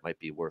 Reinhart might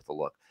be worth a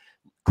look.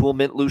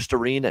 Coolmint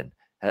Lusterinen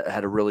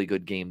had a really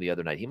good game the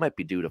other night. He might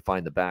be due to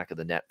find the back of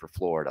the net for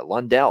Florida.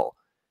 Lundell,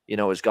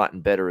 has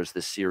gotten better as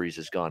this series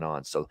has gone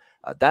on. So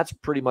that's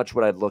pretty much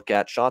what I'd look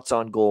at. Shots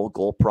on goal,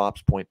 goal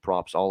props, point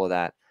props, all of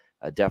that.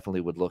 I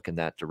definitely would look in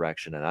that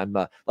direction. And I'm,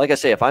 like I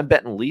say, if I'm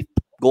betting Leaf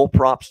goal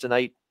props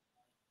tonight,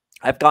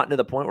 I've gotten to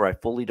the point where I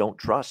fully don't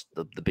trust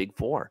the big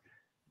four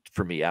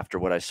for me after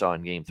what I saw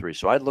in game 3.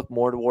 So I'd look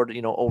more toward,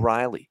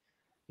 O'Reilly,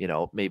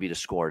 maybe to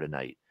score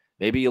tonight.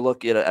 Maybe you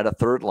look at a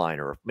third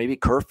liner, or maybe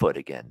Kerfoot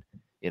again,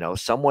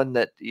 someone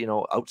that,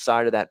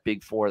 outside of that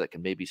big four that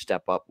can maybe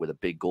step up with a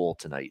big goal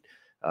tonight.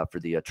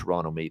 For the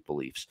Toronto Maple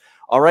Leafs.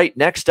 All right,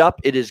 next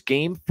up, it is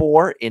Game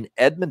 4 in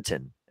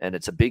Edmonton, and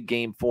it's a big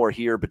Game 4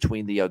 here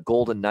between the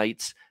Golden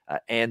Knights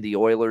and the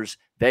Oilers.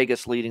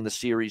 Vegas leading the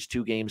series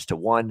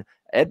 2-1.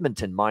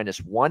 Edmonton minus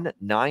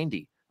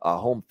 190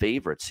 home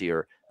favorites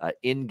here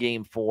in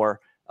Game 4.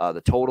 The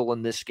total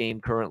in this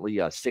game currently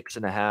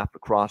 6.5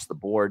 across the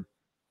board.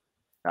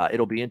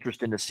 It'll be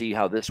interesting to see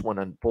how this one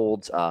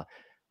unfolds.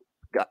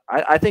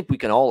 I think we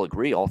can all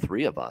agree, all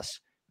three of us,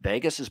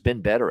 Vegas has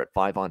been better at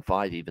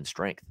 5-on-5 even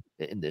strength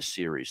in this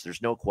series.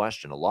 There's no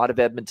question. A lot of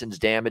Edmonton's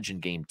damage in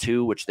Game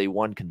 2, which they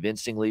won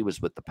convincingly,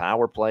 was with the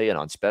power play and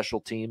on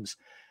special teams.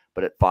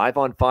 But at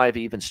 5-on-5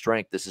 even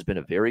strength, this has been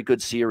a very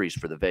good series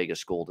for the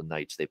Vegas Golden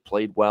Knights. They've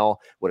played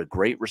well. What a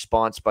great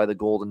response by the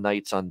Golden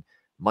Knights on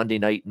Monday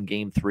night in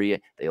Game 3.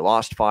 They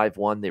lost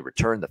 5-1. They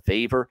returned the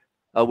favor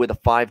with a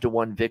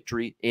 5-1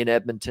 victory in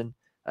Edmonton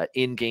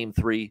in Game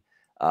 3.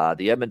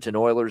 The Edmonton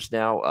Oilers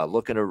now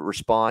looking to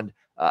respond.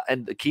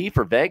 And the key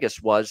for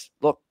Vegas was,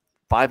 look,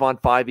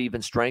 5-on-5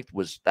 even strength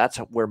that's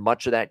where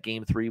much of that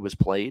Game 3 was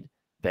played.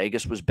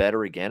 Vegas was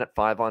better again at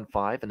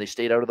 5-on-5, and they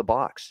stayed out of the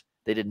box.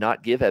 They did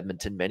not give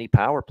Edmonton many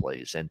power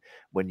plays. And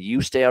when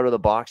you stay out of the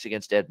box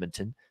against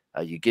Edmonton,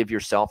 you give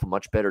yourself a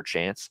much better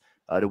chance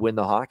to win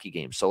the hockey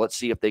game. So let's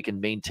see if they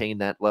can maintain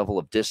that level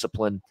of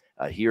discipline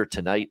here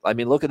tonight. I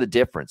mean, look at the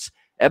difference.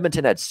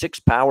 Edmonton had 6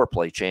 power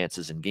play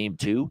chances in Game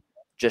 2,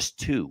 just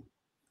 2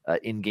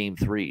 in Game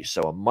 3.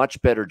 So a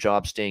much better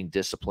job staying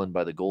disciplined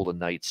by the Golden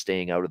Knights,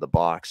 staying out of the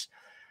box.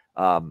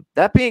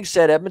 That being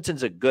said,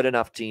 Edmonton's a good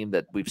enough team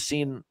that we've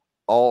seen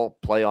all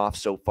playoffs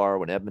so far.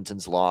 When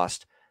Edmonton's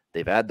lost,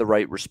 they've had the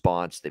right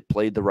response. They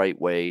played the right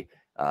way.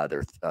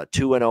 They're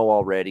 2-0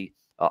 already,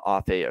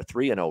 off a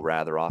 3-0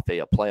 rather, off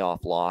a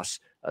playoff loss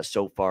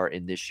so far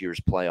in this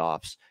year's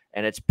playoffs.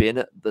 And it's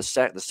been the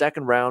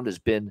second round has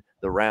been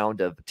the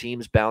round of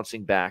teams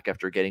bouncing back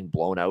after getting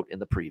blown out in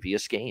the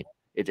previous game.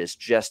 It has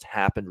just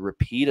happened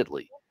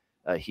repeatedly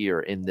here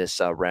in this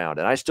round.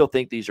 And I still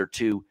think these are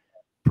two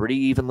pretty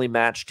evenly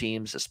matched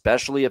teams,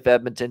 especially if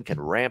Edmonton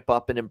can ramp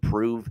up and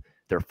improve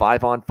their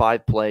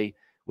 5-on-5 play,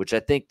 which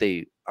I think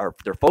they're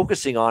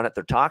focusing on it.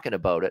 They're talking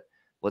about it.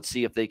 Let's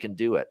see if they can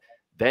do it.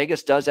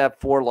 Vegas does have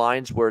 4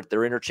 lines where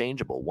they're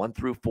interchangeable. 1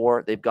 through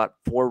 4, they've got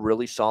 4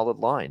 really solid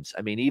lines.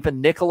 I mean, even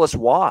Nicholas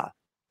Waugh,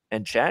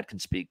 and Chad can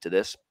speak to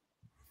this.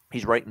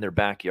 He's right in their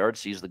backyard,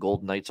 sees the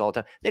Golden Knights all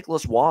the time.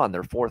 Nicholas Waugh on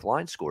their 4th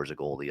line scores a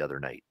goal the other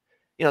night.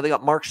 You know, they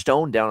got Mark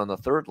Stone down on the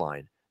 3rd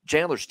line.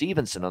 Chandler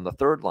Stevenson on the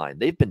 3rd line.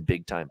 They've been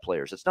big-time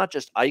players. It's not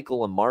just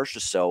Eichel and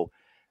Marchessault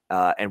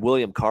and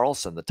William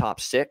Karlsson, the top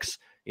 6.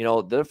 You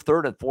know, the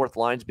 3rd and 4th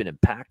line's been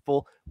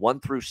impactful. 1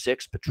 through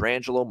 6,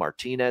 Pietrangelo,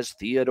 Martinez,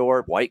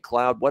 Theodore,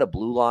 Whitecloud. What a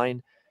blue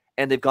line.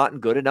 And they've gotten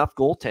good enough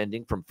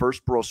goaltending from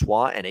first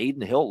Brossoit, and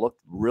Aiden Hill looked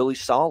really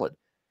solid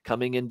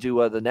coming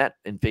into the net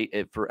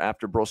for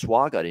after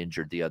Brossoit got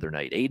injured the other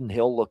night. Aiden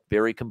Hill looked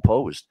very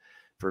composed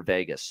for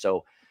Vegas.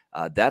 So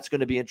that's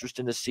going to be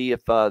interesting to see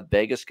if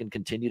Vegas can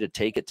continue to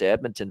take it to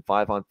Edmonton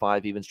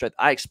 5-on-5 even strength.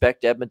 I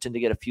expect Edmonton to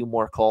get a few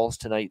more calls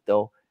tonight,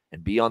 though,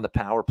 and be on the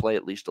power play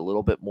at least a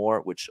little bit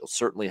more, which will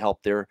certainly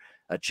help their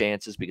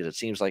chances, because it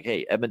seems like,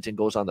 hey, Edmonton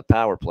goes on the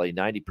power play,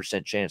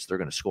 90% chance they're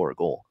going to score a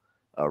goal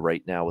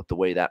right now with the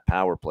way that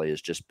power play has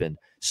just been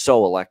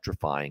so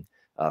electrifying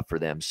for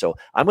them. So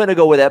I'm going to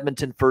go with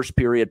Edmonton first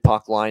period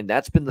puck line.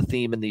 That's been the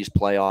theme in these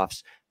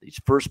playoffs, these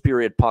first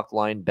period puck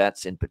line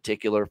bets in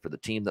particular for the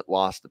team that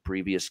lost the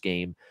previous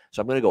game. So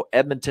I'm going to go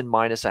Edmonton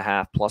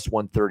 -0.5 plus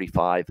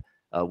 135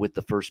 with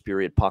the first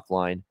period puck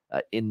line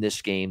in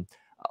this game.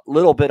 A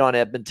little bit on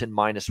Edmonton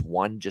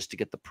 -1 just to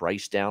get the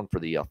price down for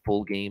the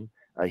full game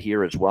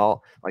here as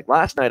well. Like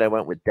last night, I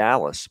went with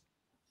Dallas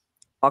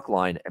puck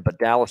line, but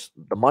Dallas,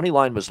 the money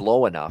line was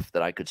low enough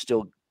that I could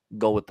still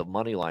go with the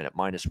money line at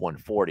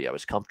 -140. I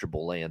was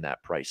comfortable laying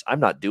that price. I'm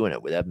not doing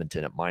it with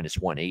Edmonton at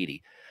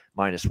 -180,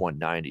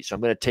 -190. So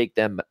I'm going to take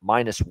them at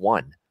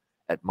 -1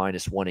 at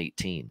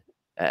 -118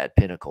 at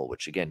Pinnacle,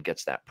 which again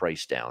gets that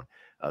price down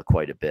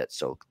quite a bit.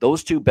 So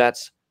those 2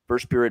 bets,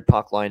 first period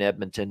puck line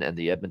Edmonton and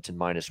the Edmonton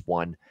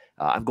 -1.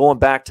 I'm going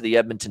back to the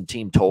Edmonton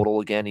team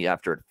total again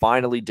after it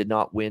finally did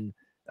not win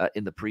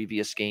in the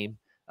previous game.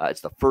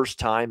 It's the first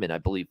time in, I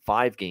believe,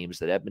 5 games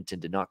that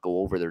Edmonton did not go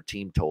over their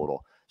team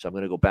total. So I'm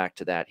going to go back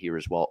to that here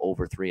as well,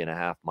 over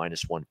 3.5,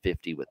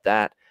 -150 with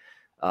that.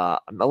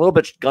 I'm a little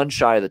bit gun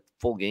shy of the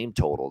full game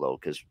total, though,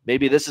 because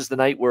maybe this is the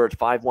night where it's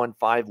 5-1,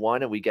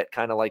 5-1, and we get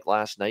kind of like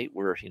last night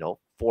where,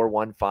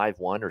 4-1,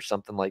 5-1 or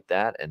something like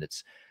that. And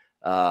it's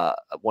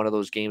one of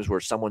those games where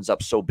someone's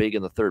up so big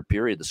in the 3rd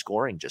period, the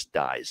scoring just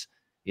dies,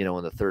 in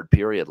the 3rd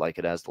period like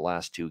it has the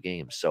last 2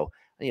 games. So,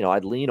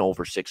 I'd lean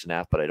over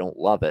 6.5, but I don't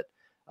love it.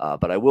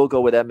 But I will go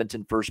with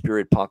Edmonton first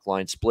period puck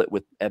line split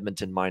with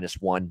Edmonton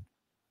 -1.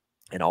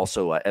 And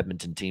also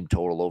Edmonton team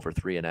total over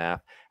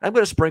 3.5. I'm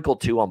going to sprinkle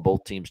 2 on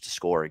both teams to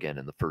score again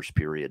in the first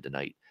period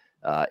tonight.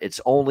 It's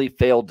only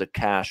failed to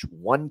cash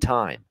 1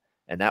 time,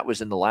 and that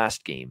was in the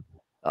last game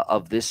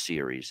of this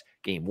series.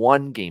 Game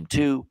 1, game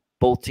 2,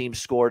 both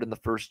teams scored in the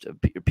first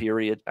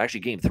period. Actually,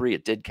 game 3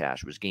 it did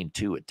cash. It was game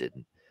 2 it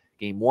didn't.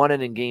 Game 1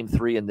 and in game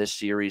 3 in this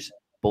series,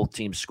 both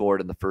teams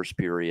scored in the first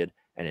period.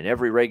 And in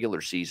every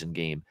regular season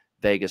game,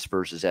 Vegas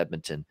versus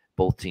Edmonton,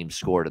 both teams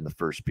scored in the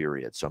first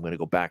period. So I'm going to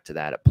go back to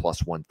that at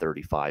plus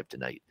 135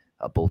 tonight.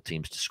 Both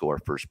teams to score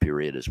first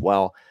period as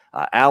well.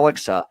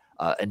 Alex,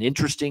 an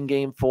interesting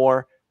game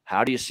 4.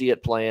 How do you see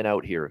it playing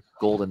out here?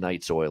 Golden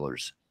Knights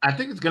Oilers. I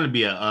think it's going to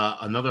be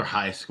another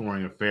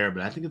high-scoring affair,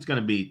 but I think it's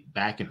going to be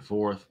back and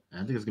forth.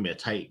 And I think it's going to be a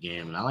tight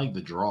game, and I like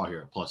the draw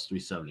here at plus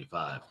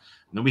 375.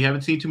 And we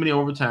haven't seen too many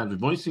overtimes.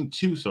 We've only seen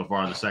 2 so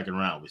far in the second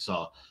round. We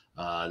saw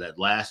that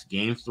last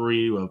game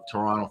 3 of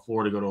Toronto,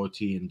 Florida go to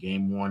OT, and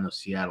game 1 of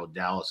Seattle,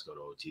 Dallas go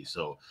to OT.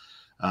 So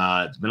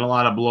it's been a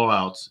lot of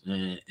blowouts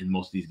in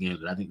most of these games,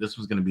 but I think this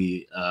was going to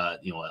be a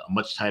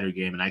much tighter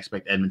game, and I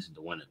expect Edmonton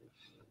to win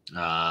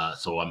it.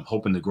 So I'm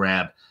hoping to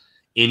grab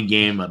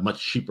in-game a much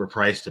cheaper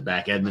price to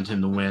back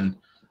Edmonton to win.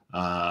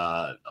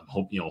 I'm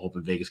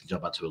hoping Vegas can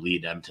jump out to a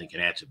lead, Edmonton can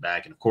answer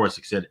back. And of course,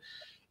 like I said,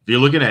 if you're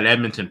looking at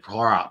Edmonton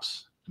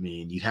props, I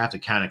mean, you'd have to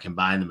kind of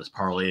combine them as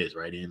parlays,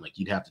 right? Like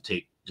you'd have to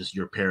take just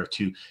your pair of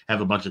 2, have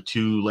a bunch of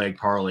 2-leg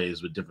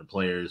parlays with different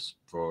players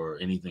for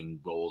anything,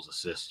 goals,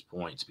 assists,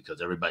 points,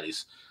 because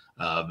everybody's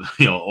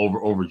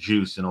over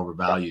juiced and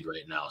overvalued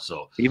right now.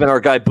 So even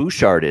our guy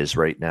Bouchard is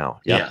right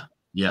now. Yeah.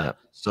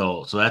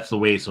 So that's the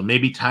way. So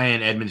maybe tie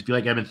in Edmonton. If you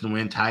like Edmonton to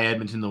win, tie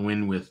Edmonton to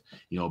win with,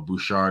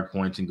 Bouchard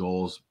points and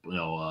goals,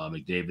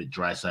 McDavid,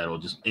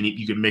 Draisaitl,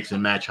 you can mix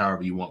and match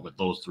however you want with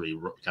those 3,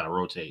 kind of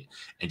rotate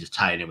and just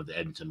tie it in with the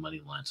Edmonton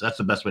money line. So that's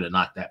the best way to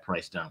knock that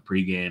price down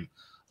pregame.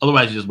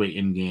 Otherwise, you just wait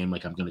in game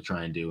like I'm going to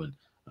try and do. And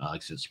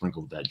like I said,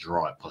 sprinkle with that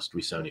draw at plus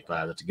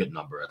 375. That's a good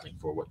number, I think,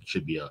 for what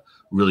should be a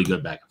really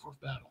good back and forth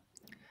battle.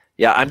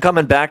 Yeah, I'm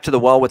coming back to the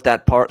well with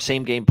that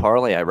same game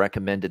parlay I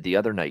recommended the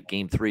other night,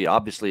 game 3.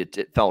 Obviously,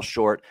 it fell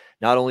short.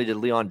 Not only did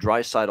Leon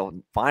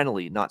Draisaitl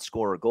finally not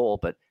score a goal,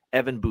 but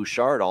Evan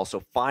Bouchard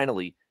also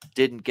finally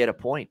didn't get a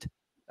point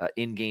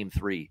in game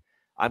 3.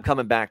 I'm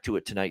coming back to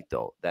it tonight,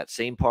 though. That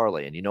same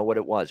parlay, and you know what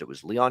it was? It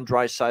was Leon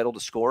Draisaitl to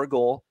score a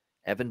goal,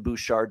 Evan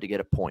Bouchard to get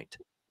a point.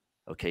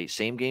 Okay,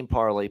 same game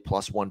parlay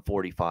plus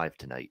 145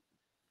 tonight.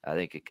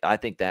 I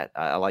think that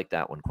I like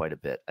that one quite a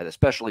bit, and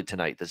especially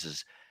tonight. This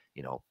is,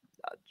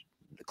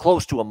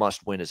 close to a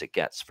must-win as it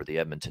gets for the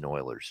Edmonton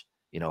Oilers.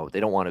 They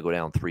don't want to go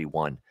down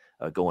 3-1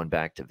 going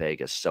back to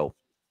Vegas. So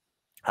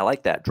I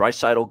like that.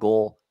 Draisaitl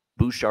goal,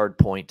 Bouchard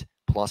point,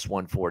 plus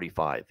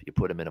 145. You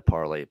put him in a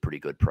parlay, a pretty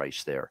good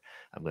price there.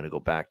 I'm going to go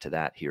back to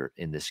that here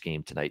in this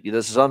game tonight.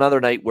 This is another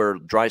night where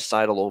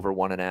Draisaitl over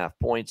 1.5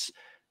 points,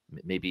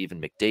 maybe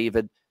even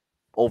McDavid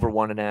over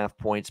 1.5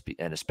 points,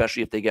 and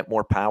especially if they get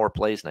more power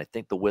plays. And I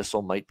think the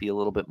whistle might be a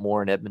little bit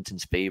more in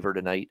Edmonton's favor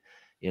tonight.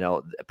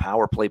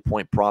 Power play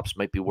point props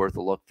might be worth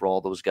a look for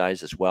all those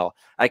guys as well.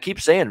 I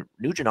keep saying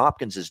Nugent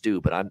Hopkins is due,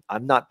 but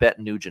I'm not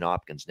betting Nugent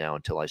Hopkins now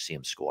until I see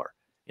him score.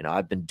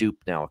 I've been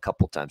duped now a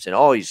couple of times,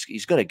 and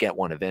he's going to get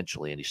one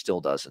eventually, and he still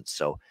doesn't.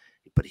 So,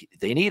 but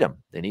they need him.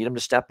 They need him to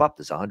step up.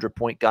 There's a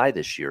 100-point guy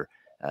this year.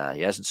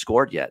 He hasn't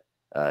scored yet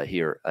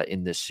here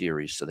in this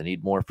series, so they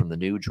need more from the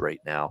Nuge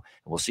right now.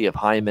 And we'll see if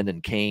Hyman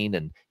and Kane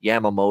and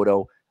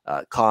Yamamoto,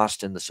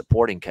 Cost, and the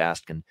supporting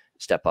cast can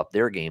step up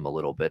their game a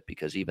little bit,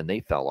 because even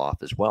they fell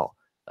off as well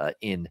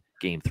in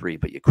Game 3.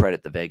 But you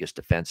credit the Vegas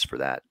defense for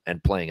that,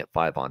 and playing at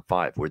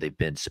 5-on-5 where they've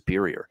been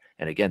superior.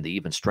 And again, the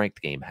even strength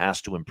game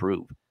has to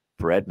improve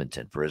for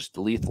Edmonton. For as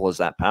lethal as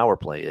that power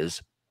play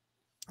is,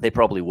 they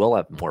probably will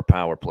have more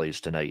power plays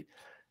tonight.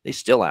 They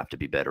still have to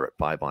be better at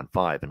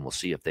 5-on-5, and we'll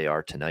see if they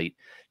are tonight.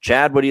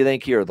 Chad, what do you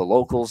think here? The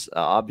locals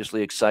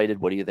obviously excited.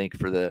 What do you think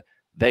for the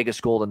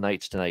Vegas Golden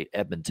Knights tonight?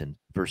 Edmonton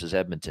versus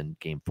Edmonton,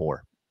 Game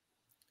 4.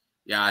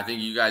 Yeah, I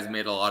think you guys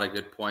made a lot of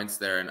good points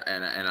there,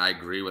 and I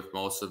agree with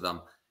most of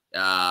them.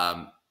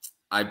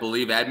 I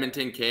believe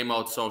Edmonton came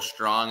out so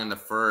strong in the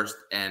first,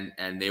 and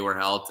they were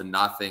held to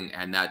nothing,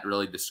 and that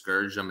really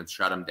discouraged them and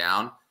shut them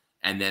down.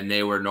 And then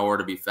they were nowhere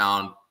to be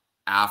found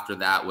after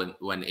that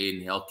when Adin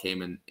Hill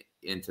came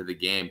into the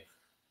game.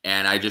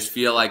 And I just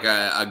feel like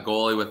a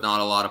goalie with not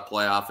a lot of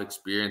playoff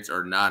experience,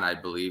 or none, I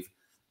believe.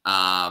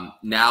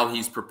 Now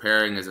he's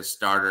preparing as a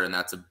starter, and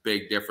that's a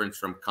big difference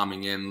from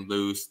coming in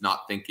loose,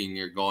 not thinking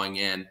you're going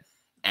in,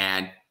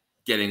 and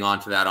getting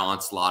onto that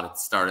onslaught at the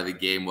start of the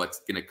game, what's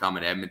going to come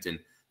in Edmonton.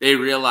 They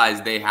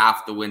realize they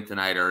have to win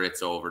tonight or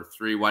it's over.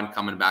 3-1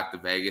 coming back to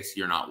Vegas,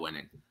 you're not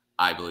winning,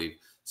 I believe.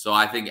 So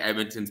I think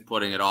Edmonton's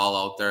putting it all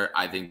out there.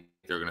 I think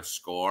they're going to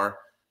score.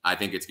 I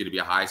think it's going to be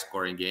a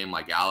high-scoring game,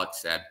 like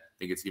Alex said. I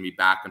think it's going to be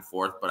back and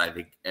forth, but I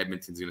think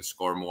Edmonton's going to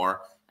score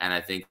more. And I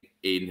think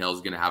Adin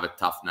Hill's going to have a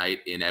tough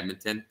night in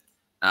Edmonton.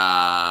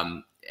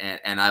 And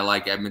I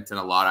like Edmonton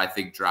a lot. I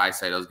think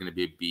Draisaitl is going to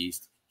be a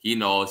beast. He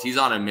knows he's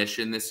on a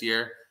mission this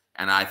year,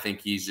 and I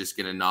think he's just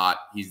going to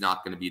he's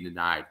not going to be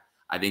denied.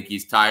 I think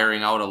he's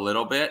tiring out a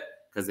little bit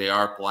because they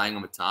are playing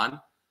him a ton,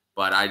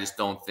 but I just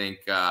don't think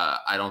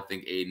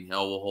Adin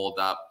Hill will hold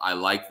up. I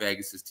like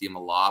Vegas's team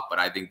a lot, but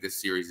I think this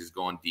series is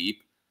going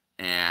deep,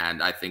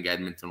 and I think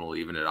Edmonton will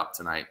even it up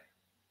tonight.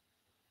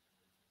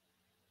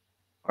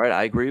 All right,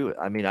 I agree.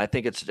 I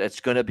think it's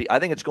going to be. I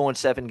think it's going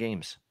 7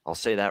 games. I'll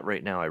say that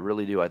right now. I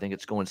really do. I think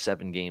it's going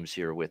 7 games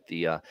here with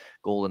the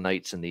Golden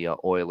Knights and the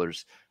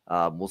Oilers.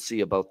 We'll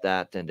see about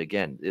that. And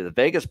again, the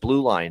Vegas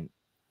blue line.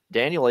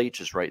 Daniel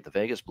H. is right. The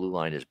Vegas blue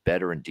line is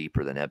better and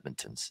deeper than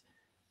Edmonton's.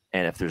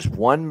 And if there's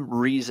one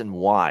reason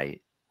why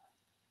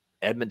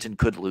Edmonton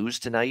could lose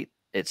tonight,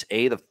 it's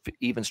the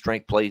even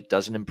strength play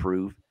doesn't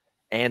improve,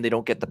 and they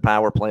don't get the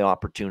power play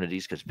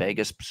opportunities because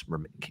Vegas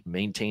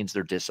maintains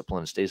their discipline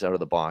and stays out of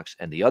the box.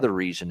 And the other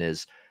reason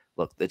is,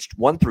 look, it's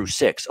 1 through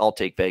 6. I'll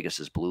take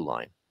Vegas's blue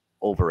line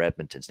over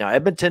Edmonton's. Now,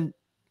 Edmonton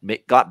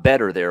got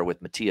better there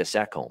with Matthias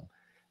Ekholm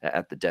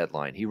at the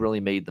deadline. He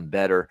really made them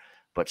better.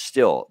 But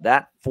still,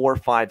 that 4,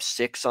 5,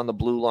 6 on the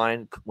blue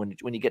line, when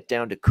you get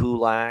down to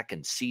Kulak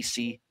and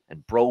Ceci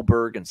and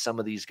Broberg and some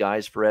of these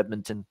guys for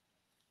Edmonton,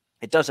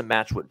 it doesn't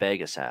match what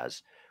Vegas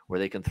has, where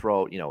they can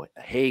throw,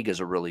 Haig is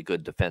a really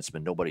good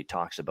defenseman nobody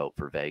talks about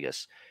for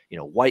Vegas.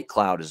 White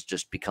Cloud has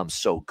just become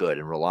so good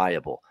and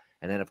reliable.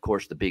 And then, of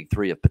course, the big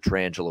 3 of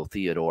Pietrangelo,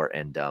 Theodore,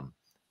 and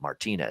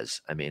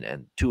Martinez.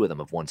 And 2 of them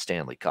have won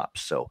Stanley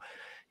Cups. So,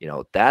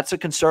 that's a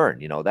concern.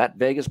 That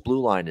Vegas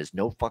blue line is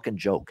no fucking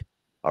joke.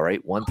 All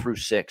right, 1 through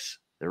 6.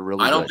 They're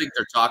really I don't good. think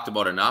they're talked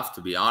about enough,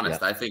 to be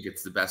honest. Yeah. I think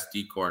it's the best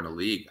decor in the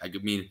league.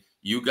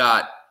 You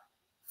got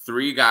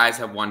 3 guys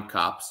have won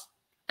cups,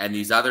 and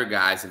these other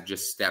guys have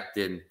just stepped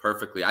in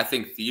perfectly. I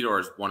think Theodore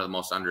is one of the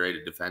most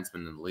underrated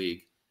defensemen in the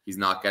league. He's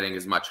not getting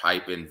as much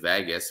hype in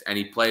Vegas, and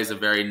he plays a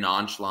very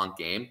nonchalant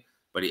game,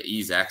 but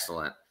he's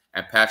excellent.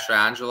 And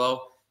Pietrangelo,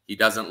 he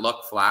doesn't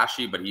look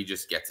flashy, but he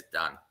just gets it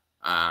done.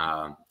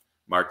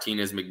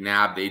 Martinez,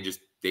 McNabb,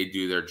 they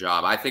do their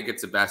job. I think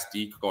it's the best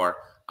decor.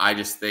 I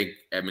just think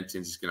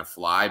Edmonton's just going to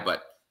fly,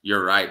 but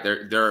you're right.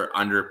 They're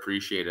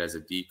underappreciated as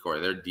a decor.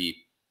 They're deep.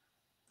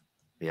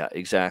 Yeah,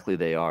 exactly.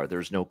 They are.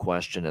 There's no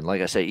question. And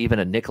like I say, even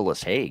a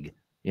Nicholas Haig,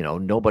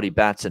 nobody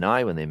bats an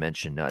eye when they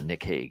mention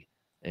Nick Haig.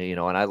 And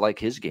I like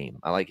his game.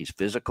 I like he's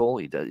physical.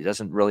 He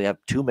doesn't really have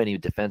too many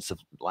defensive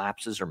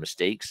lapses or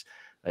mistakes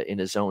in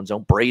his own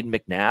zone. Braden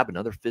McNabb,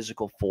 another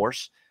physical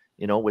force.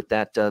 with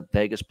that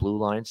Vegas blue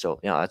line. So,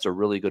 yeah, that's a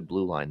really good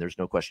blue line. There's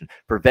no question.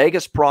 For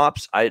Vegas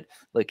props,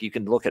 you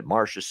can look at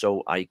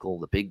Marchessault,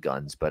 Eichel, the big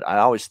guns, but I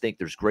always think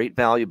there's great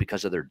value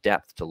because of their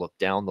depth to look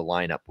down the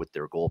lineup with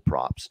their goal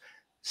props.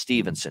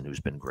 Stevenson, who's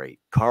been great.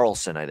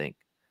 Carlson, I think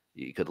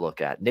you could look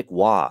at. Nick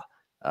Waugh,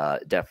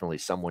 definitely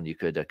someone you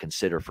could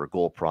consider for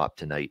goal prop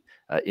tonight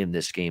in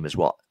this game as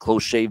well.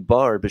 Close shave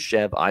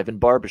Barbashev, Ivan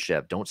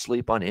Barbashev. Don't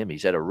sleep on him.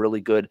 He's had a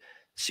really good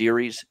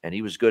series, and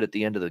he was good at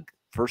the end of the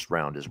first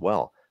round as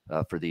well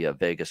for the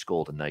Vegas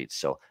Golden Knights.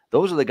 So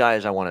those are the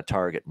guys I want to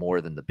target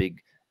more than the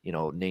big,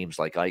 names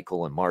like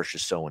Eichel and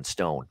Marchessault and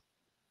Stone.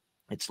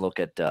 Let's look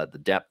at the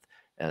depth.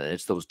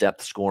 It's those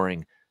depth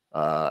scoring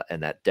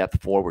and that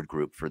depth forward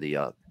group for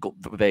the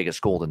Vegas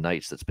Golden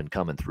Knights that's been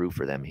coming through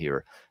for them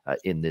here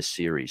in this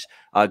series.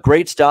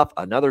 Great stuff.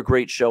 Another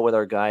great show with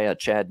our guy,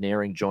 Chad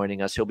Nehring,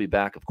 joining us. He'll be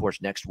back, of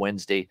course, next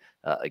Wednesday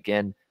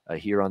again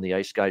here on the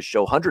Ice Guys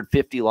show.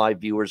 150 live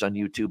viewers on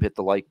YouTube. Hit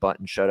the like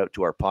button. Shout out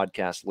to our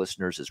podcast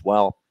listeners as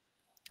well.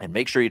 And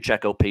make sure you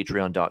check out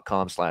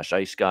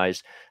patreon.com/Ice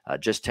Guys.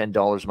 Just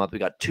 $10 a month. We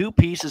got 2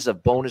 pieces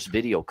of bonus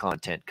video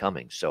content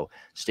coming. So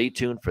stay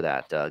tuned for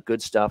that.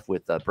 Good stuff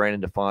with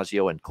Brandon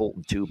DeFazio and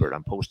Colton Tubert.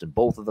 I'm posting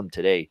both of them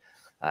today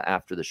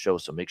after the show.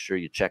 So make sure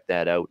you check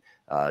that out.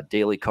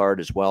 Daily card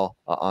as well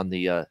on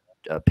the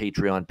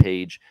Patreon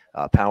page.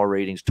 Power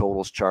ratings,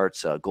 totals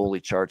charts,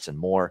 goalie charts, and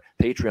more.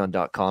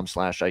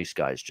 Patreon.com/Ice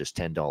Guys. Just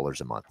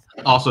 $10 a month.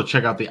 Also,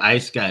 check out the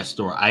Ice Guys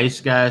store,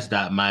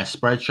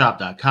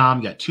 iceguys.myspreadshop.com.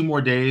 You got 2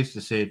 more days to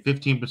save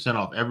 15%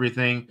 off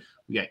everything.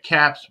 We got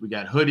caps, we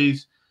got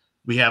hoodies,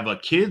 we have a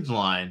kids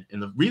line.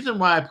 And the reason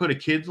why I put a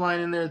kids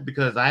line in there is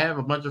because I have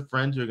a bunch of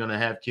friends who are going to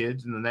have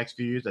kids in the next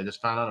few years. I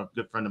just found out a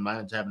good friend of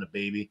mine is having a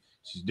baby.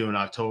 She's due in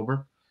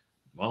October.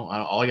 Well,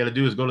 all you got to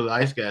do is go to the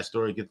Ice Guys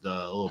store, get the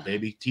little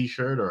baby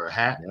T-shirt or a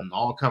hat, and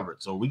all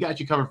covered. So we got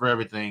you covered for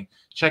everything.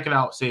 Check it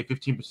out. Save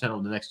 15%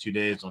 over the next 2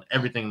 days on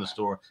everything in the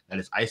store. That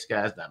is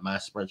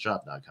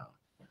iceguys.myspreadshop.com.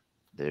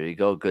 There you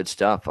go. Good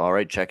stuff. All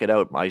right, check it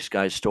out. Ice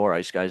Guys store,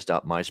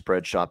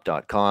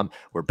 iceguys.myspreadshop.com.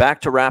 We're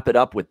back to wrap it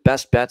up with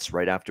best bets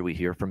right after we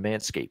hear from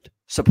Manscaped.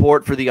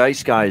 Support for the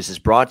Ice Guys is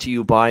brought to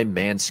you by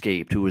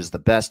Manscaped, who is the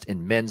best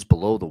in men's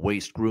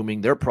below-the-waist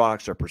grooming. Their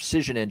products are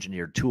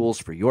precision-engineered tools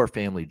for your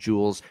family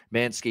jewels.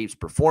 Manscaped's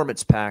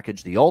Performance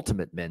Package, the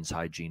ultimate men's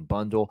hygiene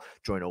bundle.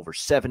 Join over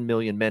 7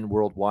 million men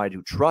worldwide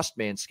who trust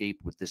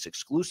Manscaped with this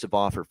exclusive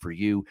offer for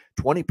you,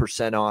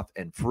 20% off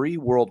and free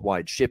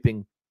worldwide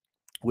shipping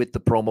with the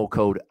promo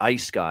code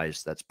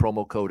ICEGUYS. That's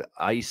promo code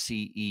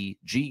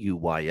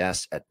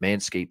ICEGUYS at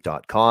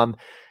manscaped.com.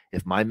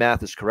 If my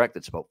math is correct,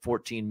 it's about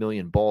 14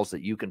 million balls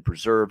that you can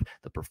preserve.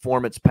 The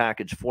Performance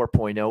Package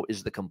 4.0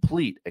 is the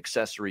complete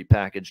accessory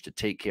package to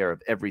take care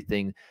of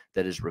everything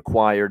that is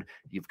required.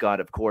 You've got,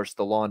 of course,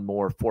 the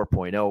Lawnmower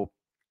 4.0.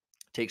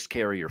 Takes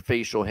care of your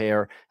facial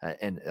hair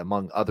and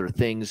among other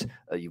things.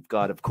 You've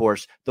got, of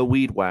course, the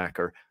Weed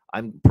Whacker.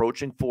 I'm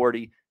approaching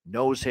 40.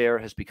 Nose hair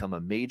has become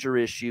a major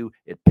issue.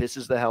 It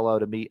pisses the hell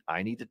out of me.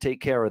 I need to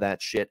take care of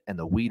that shit, and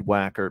the Weed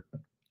Whacker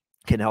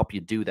can help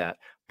you do that.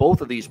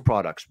 Both of these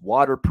products,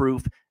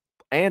 waterproof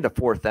and a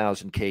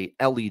 4000K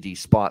LED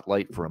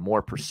spotlight for a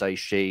more precise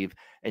shave.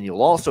 And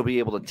you'll also be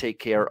able to take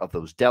care of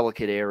those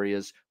delicate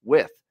areas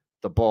with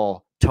the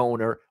ball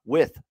toner,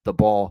 with the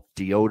ball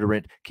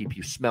deodorant, keep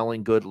you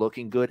smelling good,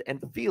 looking good,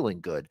 and feeling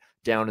good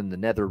down in the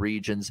nether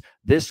regions.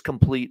 This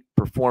complete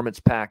Performance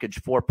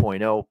Package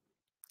 4.0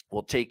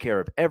 will take care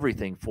of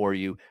everything for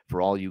you,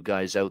 for all you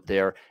guys out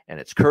there, and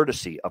it's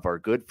courtesy of our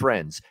good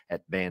friends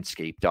at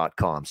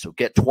manscaped.com. So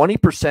get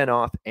 20%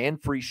 off and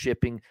free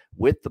shipping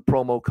with the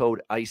promo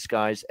code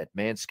ICEGUYS at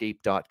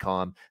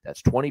manscaped.com.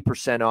 That's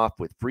 20% off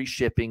with free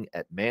shipping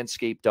at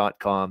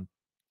manscaped.com.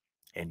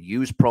 And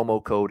use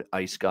promo code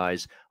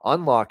ICEGUYS.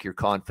 Unlock your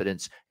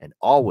confidence and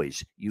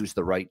always use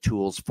the right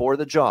tools for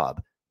the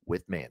job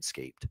with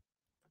Manscaped.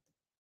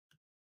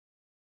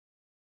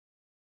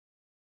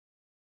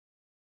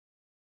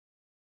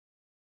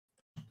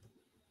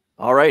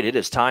 All right, it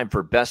is time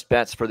for best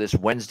bets for this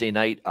Wednesday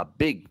night, a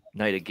big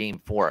night of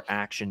Game 4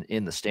 action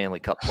in the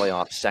Stanley Cup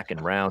playoff second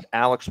round.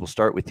 Alex, we'll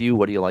start with you.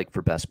 What do you like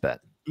for best bet?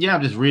 Yeah,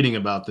 I'm just reading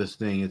about this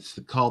thing. It's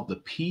called the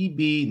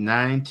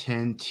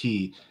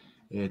PB910T.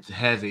 It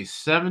has a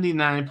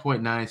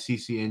 79.9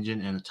 cc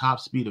engine and a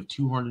top speed of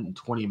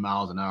 220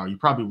 miles an hour. You're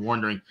probably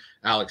wondering,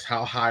 Alex,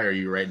 how high are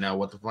you right now?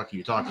 What the fuck are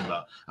you talking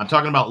about? I'm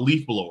talking about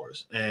leaf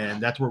blowers, and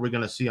that's what we're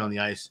going to see on the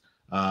ice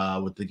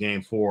with the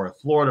Game 4.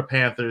 Florida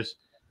Panthers.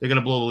 They're going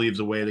to blow the leaves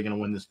away. They're going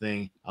to win this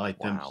thing. I like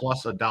them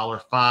plus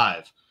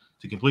 $1.05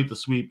 to complete the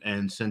sweep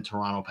and send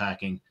Toronto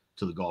packing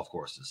to the golf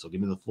courses. So give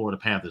me the Florida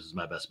Panthers as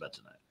my best bet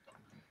tonight.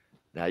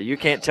 Now, you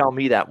can't tell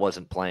me that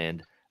wasn't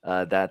planned,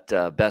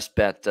 that best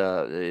bet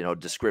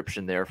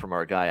description there from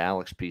our guy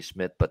Alex P.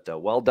 Smith, but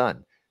well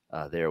done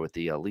there with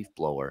the leaf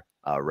blower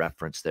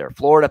reference there.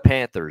 Florida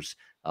Panthers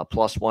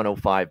plus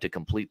 105 to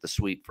complete the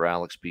sweep for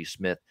Alex P.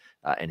 Smith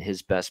and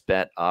his best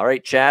bet. All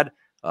right, Chad.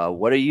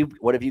 What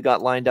have you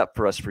got lined up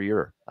for us for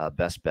your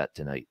best bet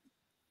tonight?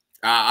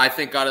 I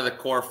think out of the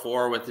core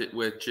four,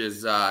 which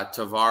is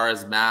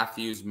Tavares,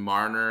 Matthews,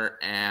 Marner,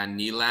 and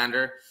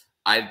Nylander,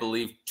 I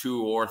believe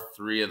 2 or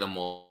 3 of them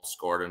will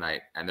score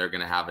tonight, and they're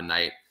going to have a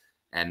night.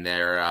 And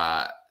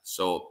they're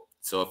so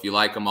if you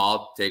like them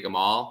all, take them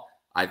all.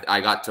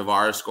 I got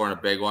Tavares scoring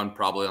a big one,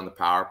 probably on the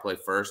power play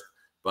first,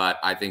 but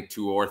I think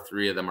 2 or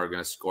 3 of them are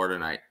going to score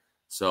tonight.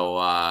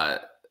 So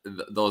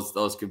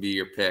those could be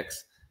your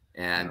picks,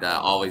 and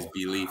always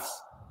be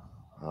Leafs.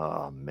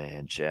 Oh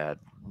man, Chad,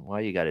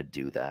 why you got to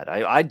do that?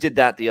 I did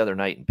that the other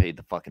night and paid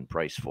the fucking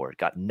price for it.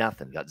 Got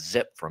nothing. Got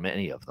zipped from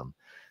any of them.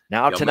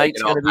 Now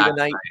tonight's going to be the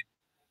night.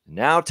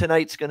 Now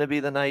tonight's going to be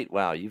the night.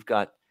 Wow, you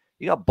got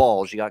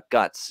balls, you got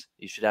guts.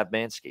 You should have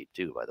Manscaped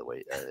too, by the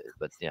way.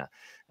 But yeah,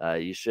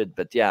 you should.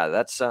 But yeah,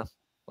 that's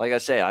like I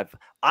say,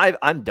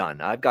 I'm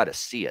done. I've got to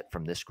see it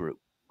from this group.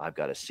 I've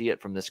got to see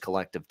it from this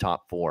collective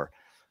top 4.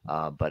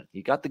 But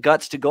you got the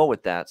guts to go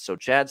with that. So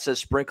Chad says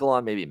sprinkle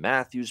on maybe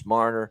Matthews,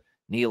 Marner,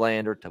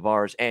 Nylander,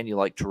 Tavares, and you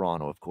like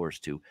Toronto, of course,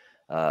 to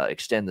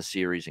extend the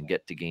series and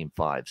get to Game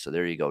 5. So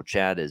there you go.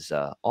 Chad is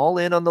all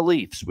in on the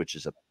Leafs, which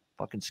is a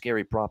fucking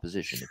scary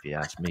proposition if you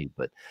ask me.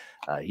 But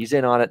he's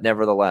in on it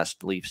nevertheless.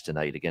 Leafs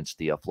tonight against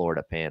the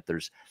Florida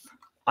Panthers.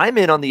 I'm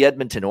in on the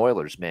Edmonton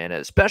Oilers, man,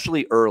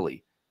 especially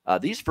early.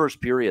 These first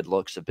period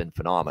looks have been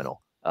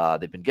phenomenal.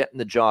 They've been getting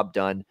the job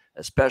done,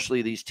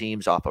 especially these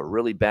teams off a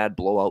really bad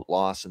blowout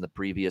loss in the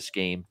previous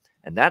game.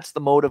 And that's the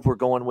motive we're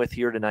going with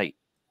here tonight.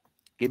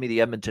 Give me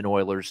the Edmonton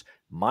Oilers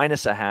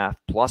 -0.5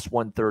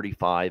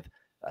 +135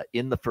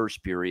 in the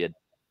first period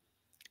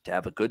to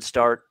have a good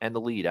start and the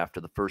lead after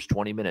the first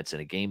 20 minutes in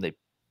a game they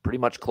pretty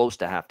much close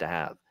to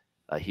have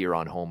here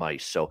on home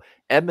ice. So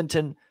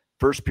Edmonton,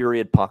 first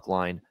period puck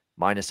line,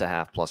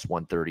 -0.5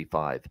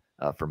 +135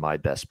 for my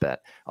best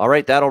bet. All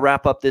right, that'll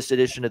wrap up this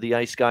edition of the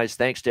Ice Guys.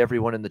 Thanks to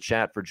everyone in the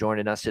chat for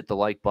joining us. Hit the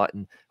like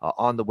button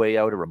on the way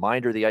out. A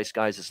reminder, the Ice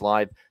Guys is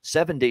live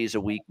 7 days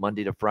a week,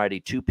 Monday to Friday,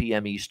 2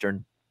 p.m.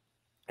 Eastern,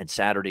 and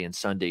Saturday and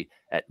Sunday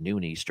at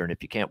noon Eastern.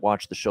 If you can't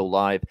watch the show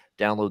live,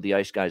 download the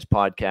Ice Guys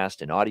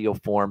podcast in audio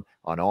form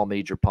on all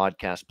major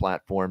podcast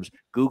platforms,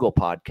 Google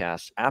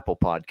Podcasts, Apple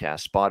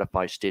Podcasts,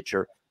 Spotify,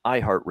 Stitcher,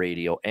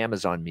 iHeartRadio,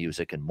 Amazon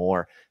Music, and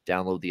more.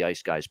 Download the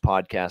Ice Guys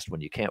podcast when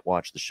you can't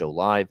watch the show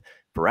live.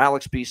 For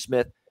Alex B.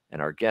 Smith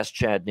and our guest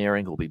Chad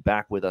Nehring, who'll be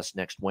back with us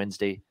next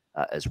Wednesday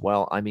as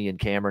well, I'm Ian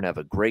Cameron. Have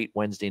a great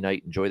Wednesday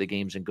night. Enjoy the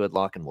games and good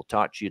luck, and we'll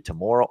talk to you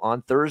tomorrow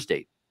on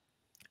Thursday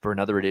for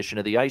another edition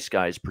of the Ice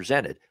Guys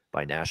presented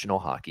by National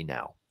Hockey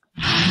Now.